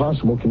best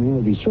possible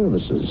community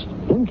services.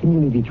 One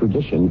community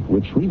tradition,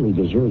 which really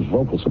deserves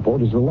vocal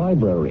support, is the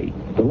library.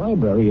 The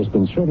library has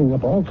been serving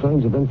up all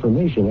kinds of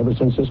information ever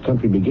since this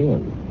country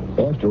began.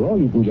 After all,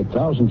 you can get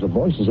thousands of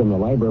voices in the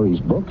library's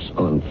books,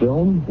 on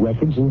film,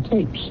 records, and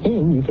tapes.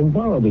 And you can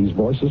borrow these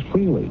voices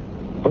freely.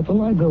 But the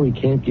library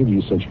can't give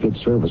you such good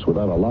service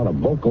without a lot of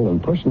vocal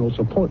and personal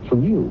support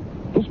from you.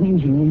 This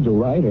means you need to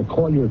write or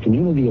call your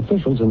community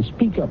officials and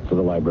speak up for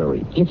the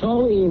library. It's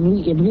all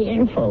in the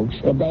air, folks.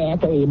 At the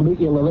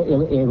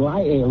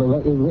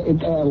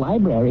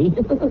library.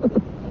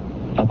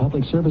 A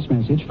public service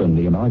message from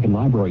the American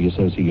Library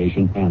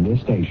Association and this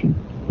station.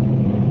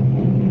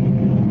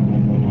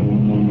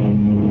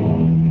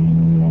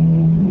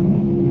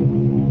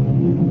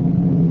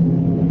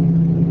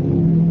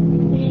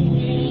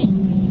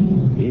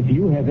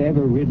 Have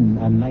ever ridden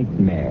a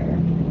nightmare,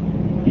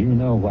 you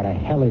know what a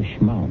hellish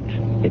mount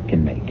it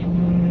can make.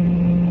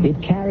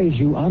 It carries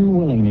you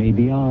unwillingly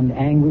beyond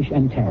anguish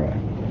and terror,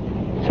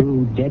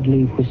 through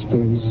deadly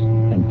whispers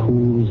and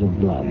pools of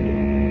blood.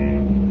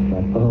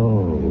 But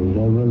oh,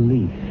 the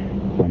relief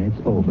when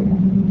it's over.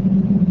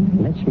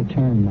 Let's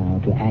return now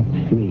to Act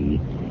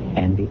 3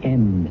 and the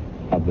end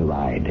of the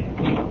ride.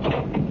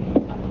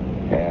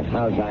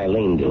 How's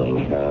Eileen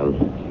doing,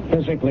 Tom?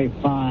 Physically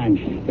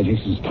fine, but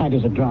she's as tight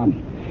as a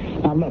drum.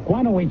 Now, look,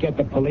 why don't we get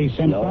the police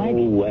in, Frank?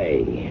 No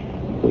way.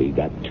 We've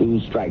got 2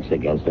 strikes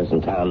against us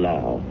in town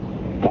now.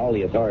 Call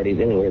the authorities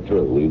in and we're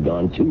through. We've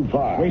gone too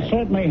far. We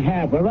certainly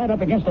have. We're right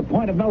up against the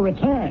point of no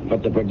return.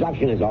 But the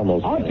production is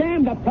almost Oh, finished.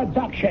 damn the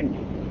production.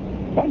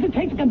 What does it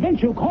take to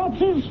convince you,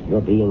 corpses?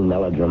 You're being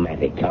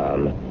melodramatic,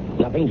 Tom.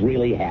 Nothing's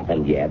really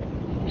happened yet.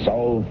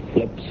 So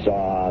Flip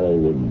saw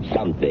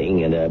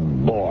something and a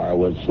boar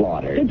was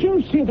slaughtered. Did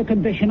you see the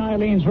condition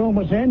Eileen's room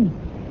was in?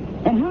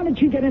 And how did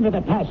she get into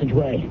the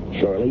passageway?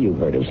 Surely you've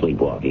heard of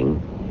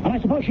sleepwalking. And I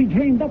suppose she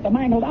dreamed up the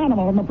mangled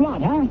animal in the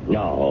blood, huh?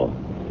 No.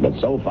 But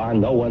so far,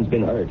 no one's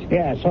been hurt.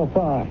 Yeah, so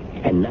far.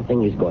 And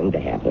nothing is going to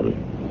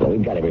happen. Well,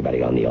 we've got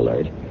everybody on the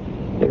alert.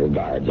 There are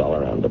guards all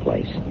around the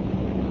place.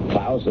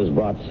 Klaus has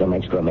brought some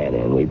extra men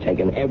in. We've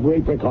taken every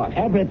precaution.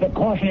 Every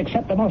precaution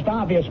except the most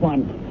obvious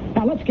one.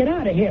 Now, let's get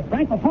out of here,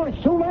 Frank, before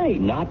it's too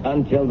late. Not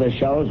until the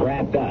show's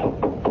wrapped up.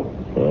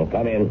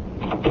 Come in.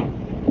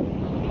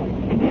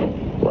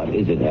 What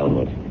is it,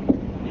 Helmut?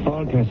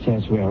 Volker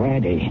says we're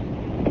ready.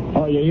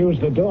 Oh, you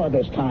used the door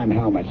this time,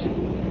 Helmet.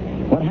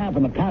 What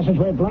happened? The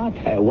passageway blocked?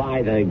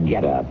 Why the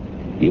get-up?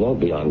 You won't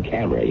be on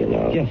camera, you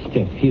know. Just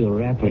a few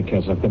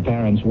replicas of the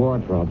Baron's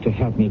wardrobe to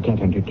help me get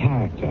into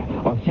character.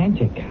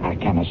 Authentic, I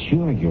can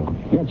assure you.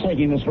 You're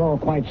taking this role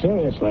quite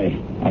seriously.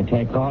 I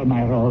take all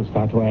my roles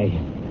that way.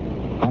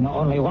 And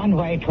only one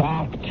way to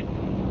act.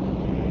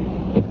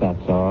 If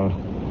that's all,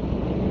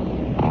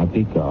 I'll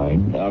be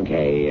going.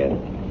 Okay,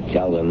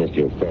 tell them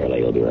Mr.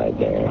 Fairley will be right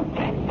there.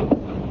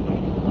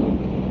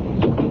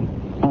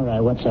 All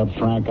right, what's up,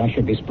 Frank? I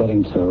should be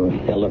splitting too.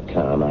 Now, look,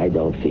 Tom, I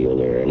don't feel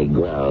there are any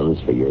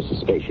grounds for your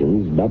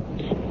suspicions, but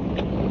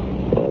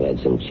I've had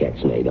some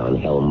checks made on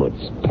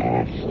Helmut's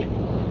past.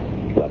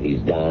 What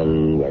he's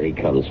done, where he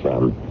comes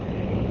from.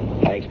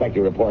 I expect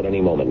a report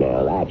any moment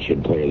now. That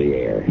should clear the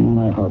air.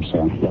 Well, I hope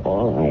so. Now,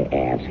 all I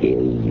ask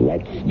is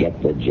let's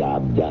get the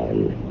job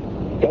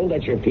done. Don't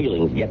let your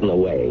feelings get in the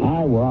way.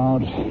 I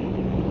won't.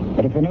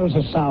 But if the news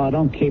is sour,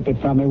 don't keep it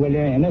from me, will you?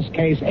 In this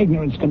case,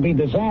 ignorance can be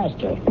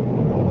disaster.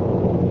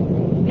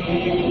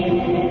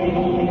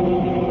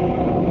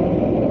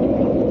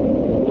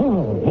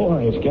 Oh,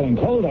 boy, it's getting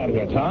cold out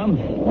here, Tom.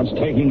 What's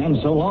taking them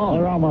so long?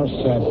 They're almost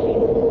set.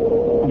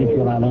 How do you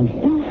feel, Eileen?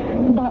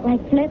 About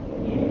like Flip.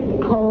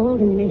 Cold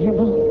and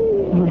miserable.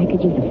 Oh, I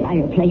could use a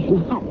fireplace and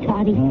a hot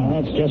toddy.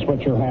 That's just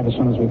what you'll have as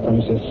soon as we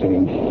finish this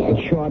scene.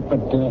 It's short, but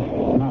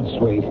not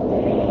sweet.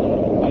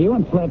 Now, you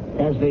and Flip,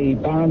 as the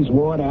Baron's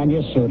ward and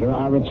your suitor,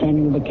 are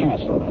returning to the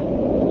castle.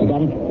 You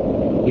got it?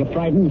 You're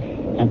frightened,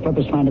 and Flip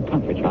is trying to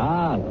comfort you.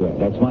 Ah, good.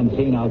 That's one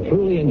scene I'll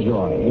truly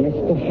enjoy.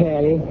 Mr.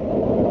 Fairley,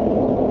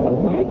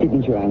 why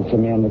didn't you answer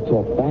me on the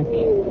talk back?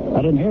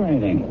 I didn't hear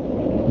anything.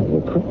 The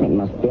equipment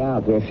must be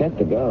out. We're set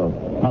to go.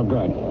 Oh,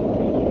 good.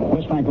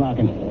 Where's Frank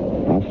Larkin?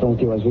 I thought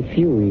he was with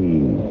you.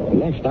 He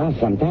left us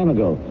some time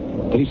ago.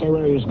 Did he say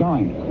where he was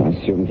going? I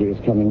assumed he was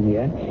coming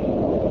here.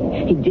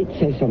 He did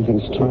say something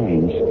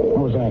strange.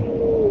 What was that?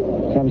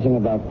 Something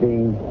about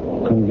being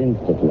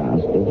convinced at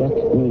last. Does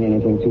that mean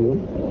anything to you?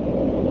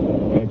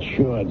 It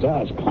sure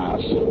does,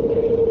 Klaus.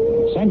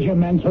 Send your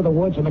men through the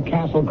woods and the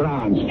castle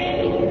grounds.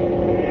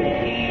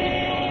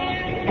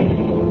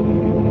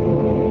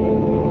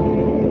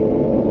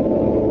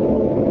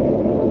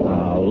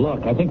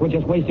 I think we're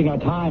just wasting our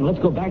time. Let's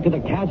go back to the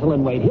castle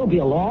and wait. He'll be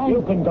along.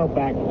 You can go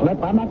back,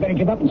 Flip. I'm not going to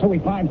give up until we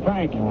find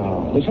Frank.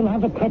 Oh. We shall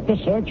have the crypt to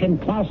search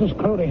and Klaus's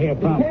crew to hear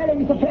from.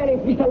 Mr. Fairley,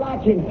 it's Mr.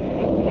 Larkin.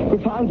 We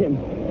found him.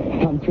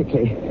 Come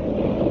quickly.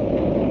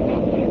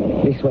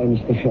 This way,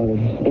 Mr. Fairley,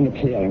 in the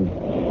clearing.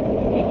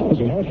 Is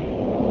he hurt?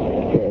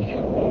 Yes,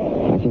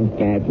 I think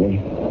badly.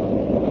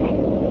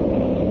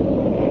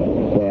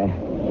 There.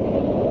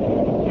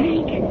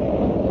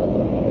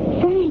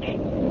 Frank,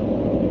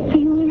 are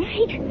you all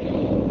right?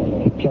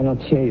 I cannot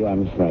hear you,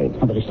 I'm afraid.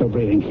 Oh, but he's still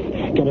breathing.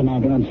 Get an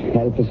ambulance.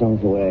 Help is on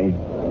the way.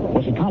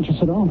 Was he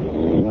conscious at all?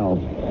 No.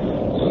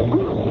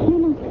 Oh,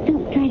 no,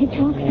 don't try to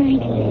talk,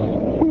 Frank.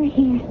 We're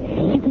here.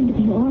 You're going to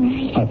be all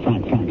right.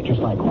 Frank, just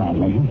lie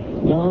quietly.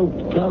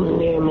 Don't come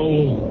near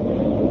me.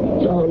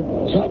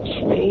 Don't touch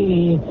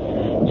me.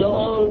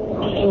 Don't.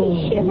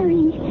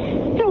 Shivering.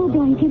 Throw a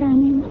blanket on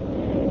him.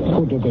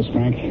 Who did this,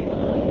 Frank?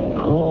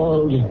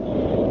 Cold.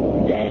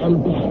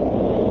 Damp.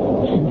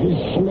 The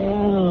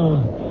smell.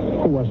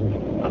 Who was it?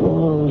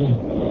 Cold.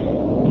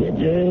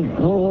 Bitter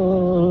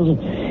cold.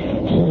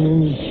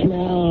 And the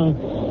smell.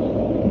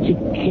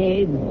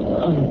 Decayed.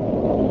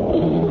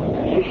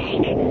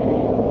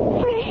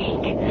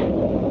 Frank.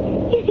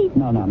 Is he...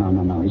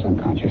 No. He's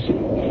unconscious.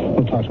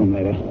 We'll talk to him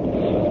later.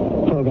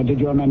 Olga, did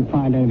your men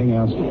find anything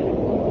else?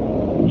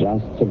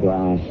 Just the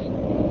grass.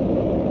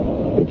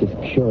 It is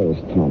curious,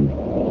 Tom.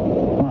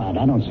 What?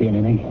 I don't see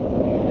anything.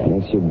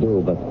 Yes, you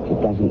do, but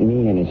it doesn't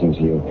mean anything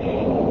to you.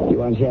 You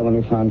weren't here when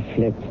we found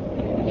Flip.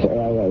 The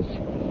area is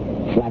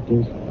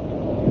flattened,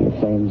 and the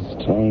same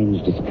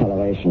strange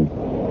discoloration.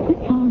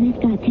 What's all this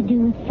got to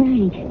do with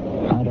Frank?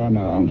 I don't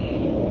know.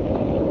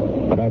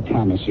 But I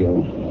promise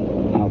you,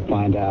 I'll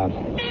find out.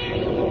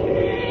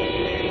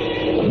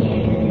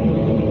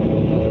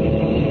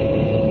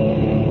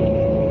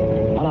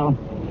 Hello?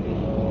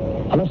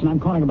 Listen, I'm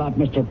calling about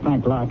Mr.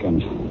 Frank Larkin.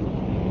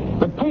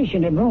 The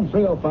patient in room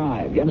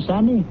 305. You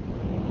understand me?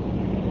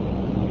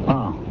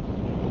 Oh.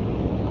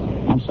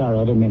 I'm sorry,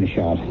 I didn't mean to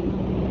shout.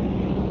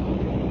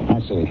 I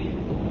see.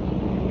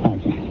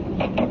 Thank you.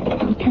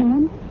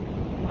 Tom,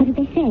 what did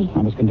they say?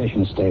 His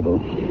condition is stable.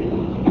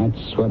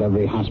 That's what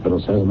every hospital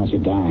says unless you're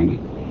dying.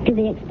 Do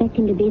they expect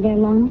him to be there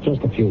long?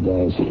 Just a few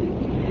days.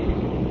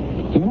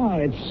 You know,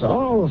 it's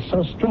all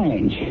so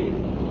strange.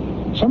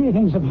 So many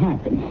things have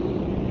happened.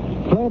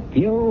 Flip,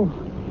 you,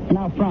 and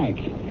now Frank.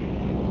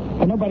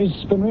 And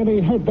nobody's been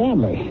really hurt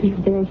badly.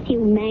 There are a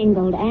few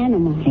mangled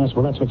animals. Yes,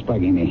 well, that's what's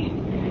bugging me.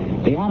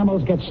 The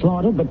animals get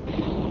slaughtered, but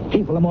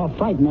people are more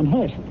frightened than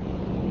hurt.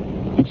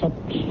 Except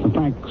for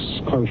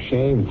Frank's close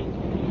shave.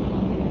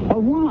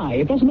 Well, why?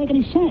 It doesn't make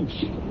any sense.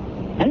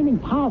 Anything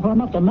powerful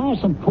enough to mash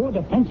some poor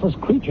defenseless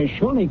creature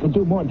surely could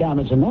do more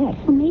damage than that.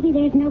 Well, maybe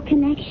there's no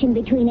connection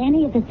between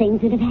any of the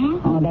things that have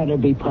happened. Oh,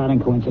 that'd be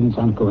piling coincidence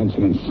on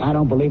coincidence. I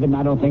don't believe it, and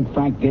I don't think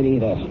Frank did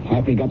either.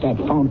 After he got that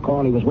phone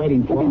call he was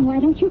waiting for. Well, then why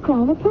don't you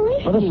call the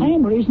police? For the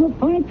same reason that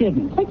Frank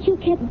didn't. But you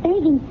kept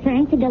begging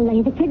Frank to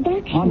delay the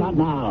production. Oh, not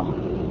now.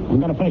 I'm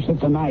going to finish it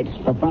tonight,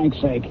 for Frank's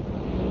sake.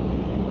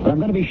 But I'm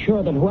going to be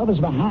sure that whoever's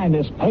behind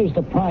this pays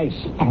the price.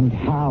 And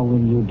how will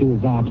you do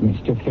that,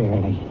 Mr.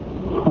 Fairley?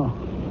 Oh.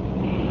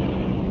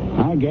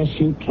 I guess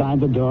you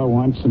tried the door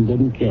once and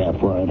didn't care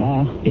for it,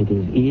 huh? It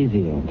is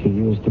easier to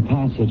use the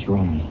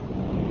passageway.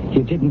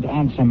 You didn't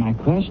answer my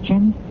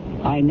question?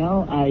 I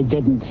know I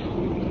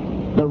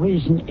didn't. The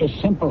reason is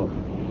simple.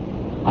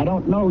 I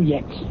don't know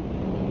yet.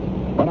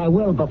 But I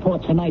will before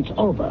tonight's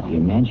over. You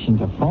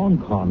mentioned a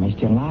phone call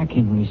Mr.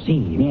 Larkin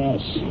received.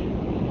 Yes.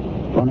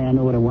 If only I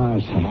knew what it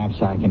was.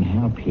 Perhaps I can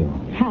help you.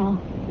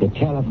 How? The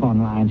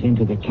telephone lines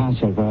into the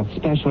castle were of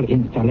special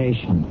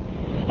installation.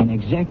 An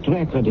exact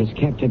record is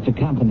kept at the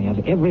company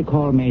of every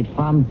call made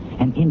from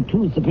and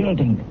into the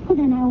building. Well,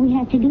 then all we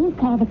have to do is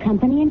call the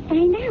company and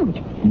find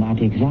out.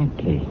 Not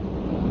exactly.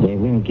 They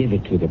will give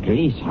it to the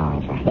police,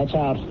 however. That's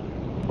out.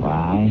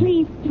 Why?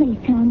 Please,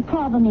 Tom,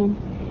 call them in.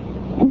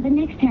 And the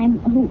next time,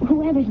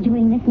 whoever's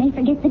doing this may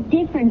forget the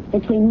difference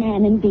between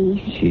man and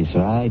beast. She's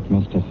right,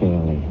 Mr.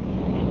 Fairley.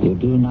 You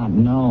do not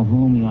know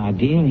whom you are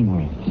dealing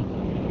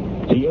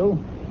with. Do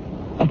you?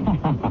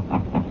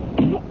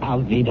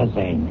 I'll be the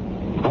same.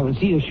 I will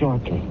see you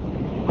shortly,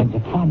 when the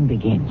fun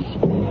begins.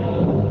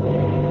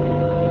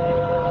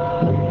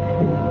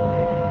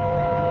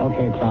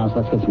 Okay, Klaus,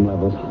 let's get some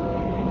levels.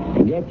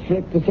 Get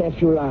Flip to say a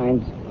few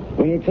lines.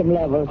 We need some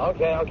levels.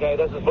 Okay.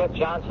 This is Flip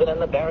Johnson in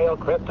the burial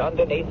crypt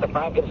underneath the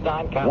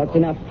Frankenstein castle. That's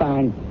enough,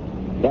 fine.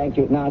 Thank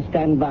you. Now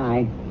stand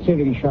by. See if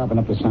you can sharpen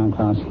up the sound,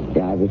 Klaus.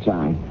 Yeah, I will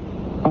try.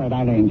 All right,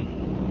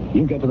 Eileen.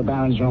 You get to the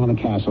Baron's room in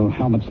the castle.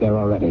 Helmet's there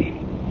already.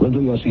 We'll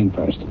do your scene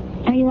first.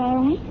 Are you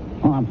all right?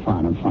 Oh, I'm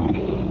fine.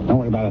 Don't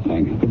worry about a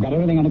thing. We've got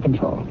everything under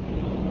control.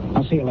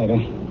 I'll see you later.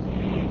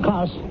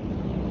 Klaus,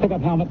 pick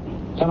up Helmet.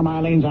 Tell him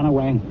Eileen's on her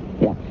way.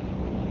 Yeah.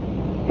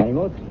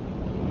 Helmut?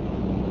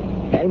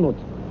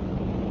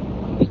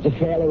 Mr.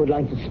 Fairley would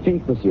like to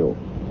speak with you.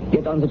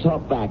 Get on the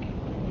talk back.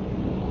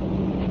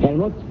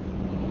 Helmut?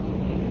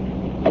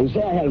 Are you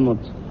there, Helmut?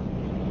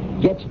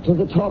 Get to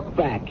the talk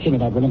back. Give me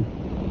that, will you?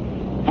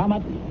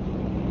 Helmut,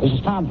 this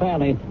is Tom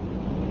Fairley.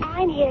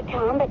 I'm here,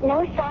 Tom, but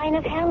no sign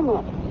of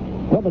Helmut.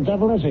 Where the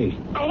devil is he?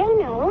 I don't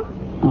know.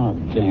 Oh,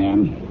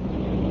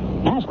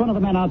 damn. Ask one of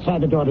the men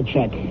outside the door to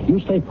check. You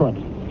stay put.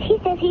 He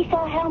says he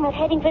saw Helmut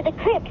heading for the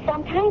crypt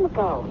some time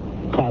ago.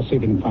 Klaus, see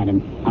if you can find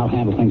him. I'll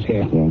handle things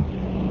here. Yeah.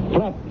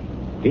 Flip,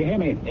 do you hear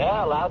me?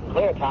 Yeah, loud and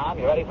clear, Tom.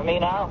 You ready for me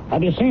now?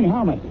 Have you seen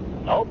Helmut?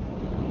 Nope.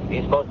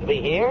 He's supposed to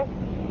be here?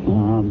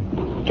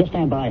 Just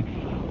stand by.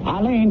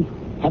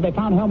 Eileen, have they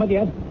found Helmut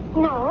yet?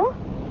 No.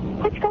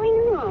 What's going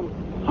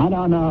on? I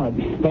don't know.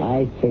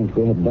 I think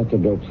we had better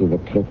go to the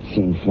crypt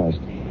scene first.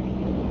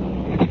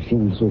 I've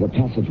seen him through the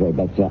passageway,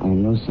 but there are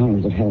no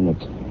signs of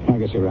Helmut. I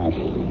guess you're right.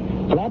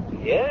 Flip,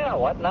 Yeah,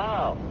 what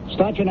now?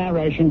 start your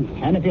narration,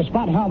 and if you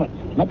spot Helmut,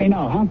 let me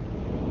know,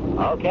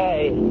 huh?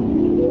 Okay.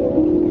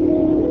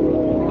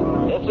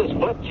 This is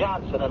Flip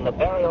Johnson in the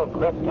burial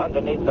crypt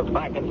underneath the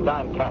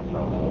Frankenstein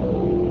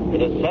castle.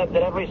 It is said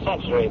that every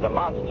century the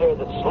monster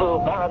that slew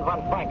Baron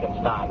Von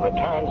Frankenstein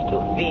returns to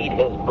feed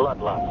his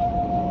bloodlust.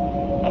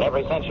 And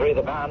every century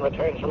the Baron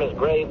returns from his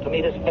grave to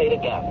meet his fate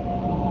again.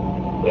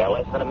 We are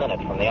less than a minute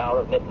from the hour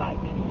of midnight,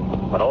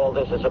 when all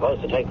this is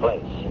supposed to take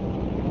place.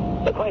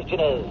 The question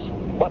is,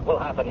 what will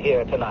happen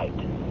here tonight?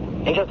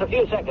 In just a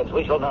few seconds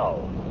we shall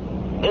know.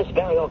 This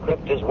burial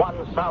crypt is one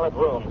solid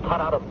room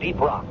cut out of deep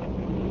rock.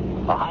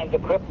 Behind the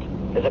crypt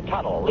is a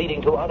tunnel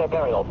leading to other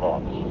burial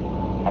vaults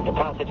and to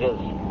passages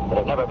that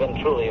have never been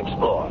truly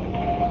explored.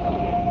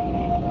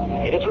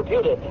 It is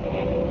reputed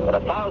that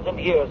 1,000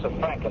 years of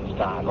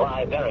Frankenstein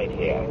lie buried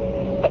here.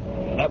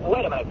 But,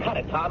 wait a minute, cut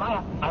it, Tom.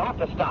 I have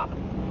to stop.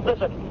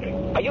 Listen,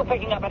 are you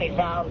picking up any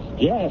sounds?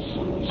 Yes,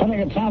 something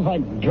that sounds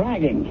like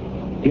dragging.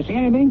 Do you see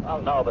anything? Oh,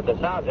 no, but the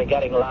sounds are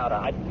getting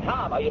louder.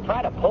 Tom, are you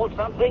trying to pull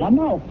something? Well,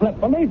 no, Flip,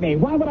 believe me.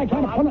 Why would I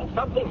try to pull it?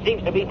 Something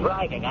seems to be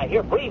dragging. I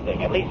hear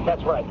breathing. At least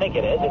that's where I think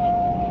it is.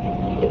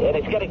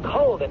 It's getting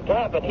cold and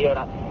damp in here. And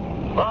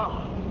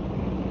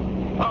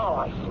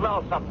I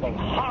smell something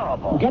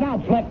horrible. Get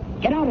out, Flip.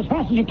 Get out as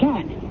fast as you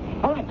can.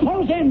 All right,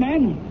 close in,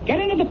 men.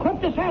 Get into the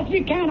crypt as fast as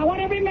you can. I want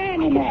every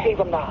man in I there. can see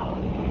them now.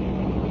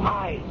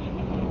 Eyes.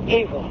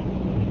 Evil.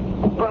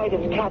 Bright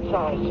as cat's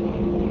eyes.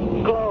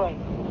 Glowing.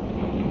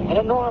 And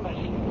enormous.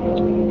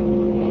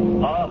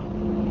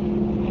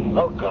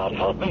 Oh, God,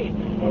 help me.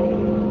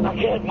 I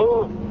can't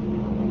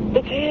move.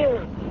 It's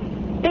here.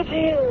 It's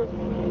here.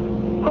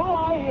 Who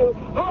are you?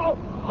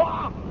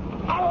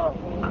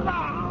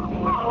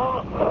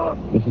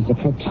 This is the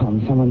crypt,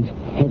 Tom. Someone's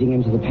heading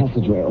into the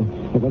passageway.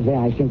 Over there,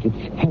 I think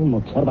it's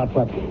Helmut. What about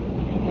Flip?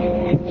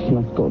 It's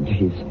not good.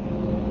 His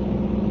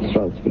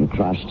throat's been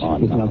crushed. Oh,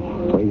 He's no.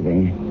 not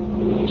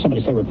breathing.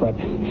 Somebody stay with Flip.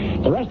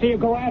 The rest of you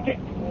go after...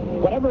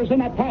 Whatever is in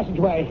that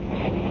passageway.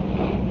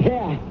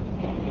 There.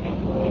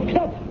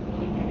 Stop!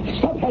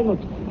 Stop,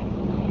 Helmut!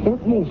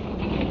 Don't move.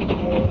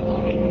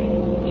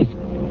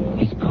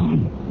 He's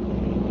gone.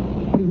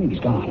 What do you mean he's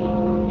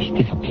gone? He's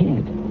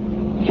disappeared.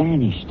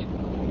 Vanished.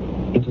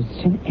 Into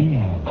thin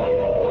air.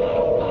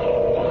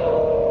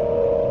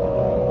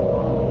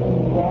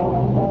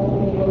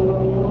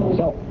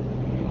 So,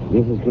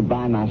 this is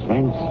goodbye, my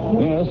friends.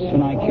 Yes,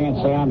 and I can't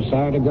say I'm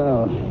sorry to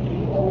go.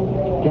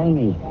 Tell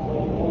me,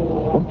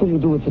 what will you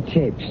do with the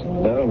tapes?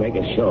 We'll make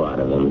a show out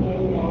of them.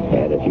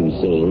 Add a few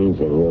scenes,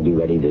 and we'll be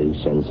ready to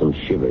send some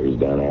shivers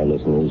down our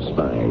listeners'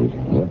 spines.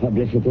 The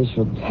publicity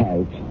should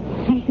help.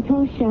 I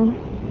suppose so.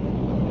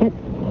 But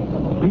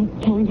I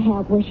can't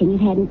help wishing it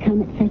hadn't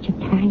come at such a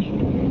price.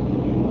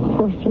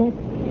 Poor Flip.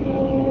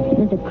 It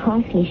was a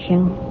costly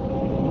show.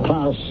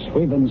 Klaus,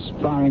 we've been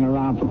sparring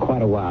around for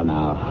quite a while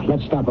now.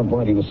 Let's stop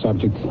avoiding the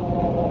subject.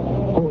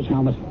 Who was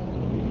Helmut?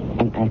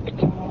 An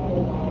actor.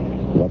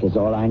 That is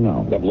all I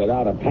know. But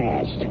without a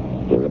past.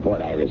 The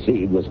report I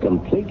received was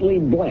completely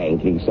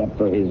blank except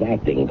for his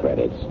acting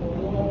credits.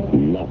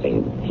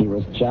 Nothing. He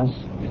was just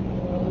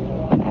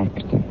an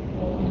actor.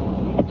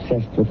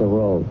 Obsessed with a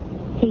role.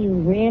 Do you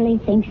really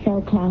think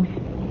so, Klaus?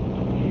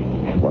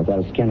 What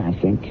else can I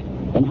think?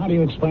 Then how do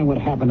you explain what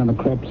happened in the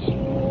crypts?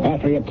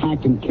 After he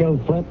attacked and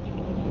killed Flip,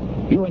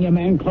 you and your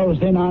men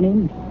closed in on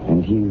him?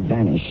 And he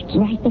vanished.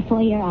 Right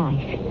before your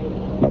eyes.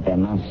 But there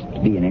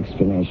must be an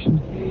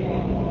explanation.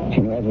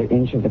 You know, every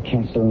inch of the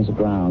castle and the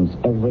grounds,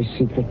 every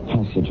secret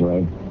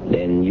passageway.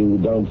 Then you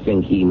don't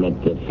think he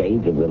met the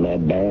fate of the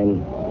Mad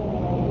Baron?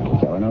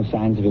 There were no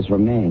signs of his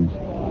remains.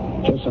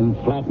 Just some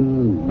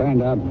flattened,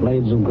 burned-out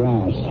blades of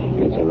grass.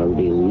 It's an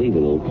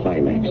unbelievable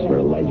climax for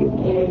a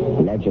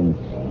legend. Legends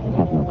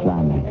have no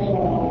climax.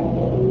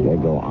 They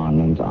go on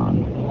and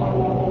on.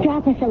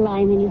 Drop us a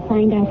line when you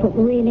find out what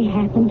really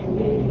happened.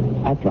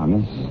 I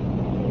promise.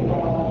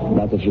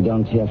 But if you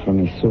don't hear from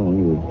me soon,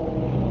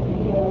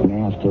 you may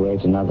have to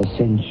wait another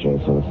century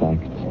for the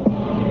facts.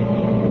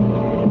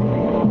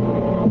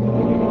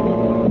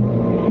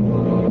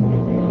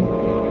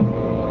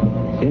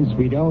 Since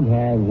we don't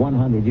have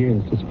 100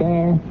 years to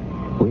spare,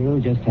 we'll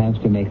just have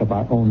to make up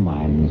our own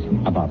minds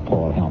about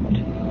Paul Helmut.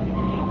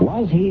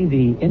 Was he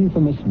the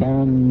infamous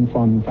Baron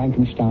Von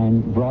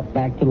Frankenstein brought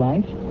back to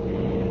life?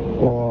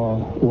 Or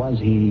was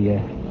he,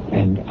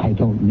 and I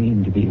don't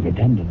mean to be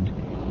redundant,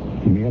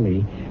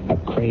 merely a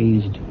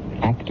crazed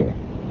actor?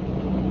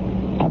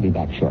 I'll be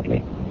back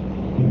shortly.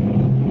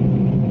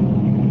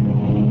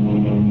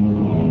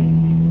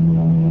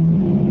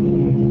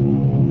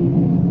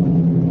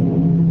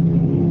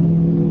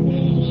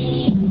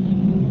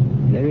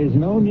 There is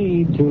no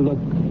need to look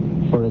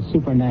for a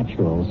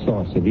supernatural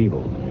source of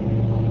evil.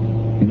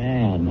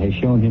 Man has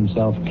shown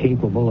himself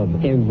capable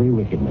of every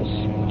wickedness.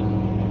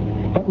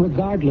 But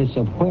regardless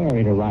of where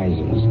it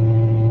arises,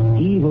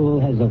 evil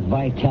has a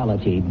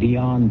vitality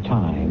beyond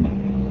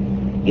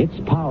time. Its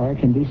power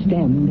can be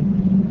stemmed,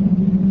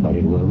 but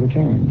it will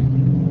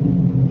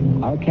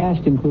return. Our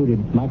cast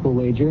included Michael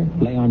Wager,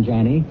 Leon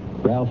Janney,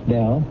 Ralph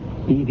Bell,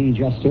 E.V.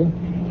 Juster,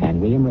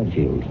 and William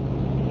Redfield.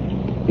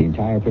 The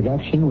entire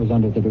production was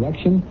under the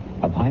direction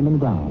of Himan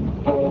Brown.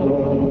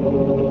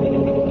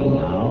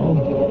 Now,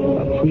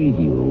 a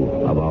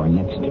preview of our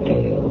next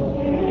tale.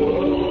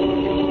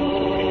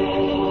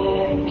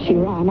 She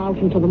ran out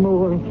into the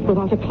moor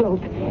without a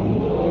cloak.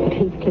 But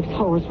Heathcliff's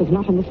horse was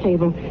not in the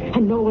stable,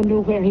 and no one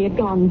knew where he had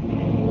gone.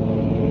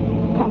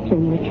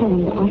 Catherine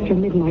returned after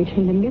midnight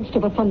in the midst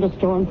of a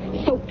thunderstorm,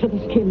 soaked to the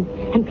skin,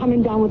 and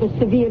coming down with a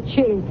severe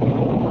chill.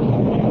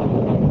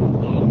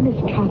 Oh, Miss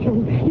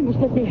Catherine, you must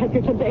let me help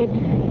you to bed.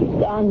 He's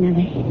gone,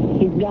 Nellie.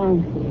 He's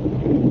gone.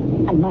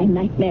 And my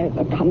nightmares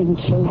are coming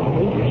true.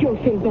 You'll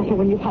feel better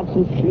when you've had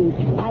some sleep.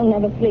 I'll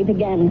never sleep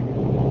again.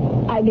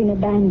 I've been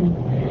abandoned.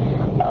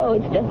 Oh,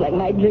 it's just like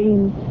my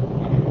dreams.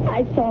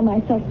 I saw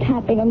myself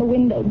tapping on the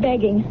window,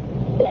 begging,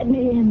 "Let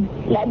me in,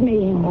 let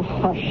me in." Oh,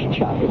 hush,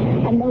 child.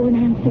 And no one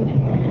answered.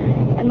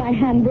 And my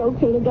hand broke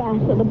through the glass,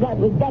 so the blood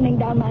was running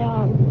down my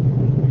arm.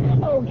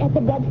 Oh, get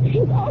the blood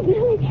stains off,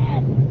 Nellie.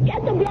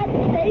 Get the blood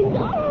stains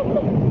off.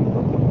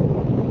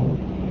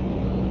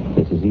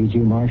 This is E.G.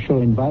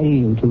 Marshall inviting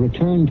you to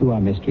return to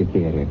our Mystery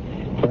Theater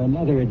for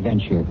another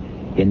adventure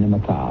in the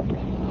macabre.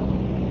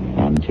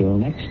 Until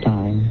next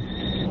time,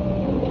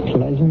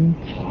 pleasant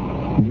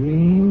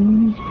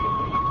dreams.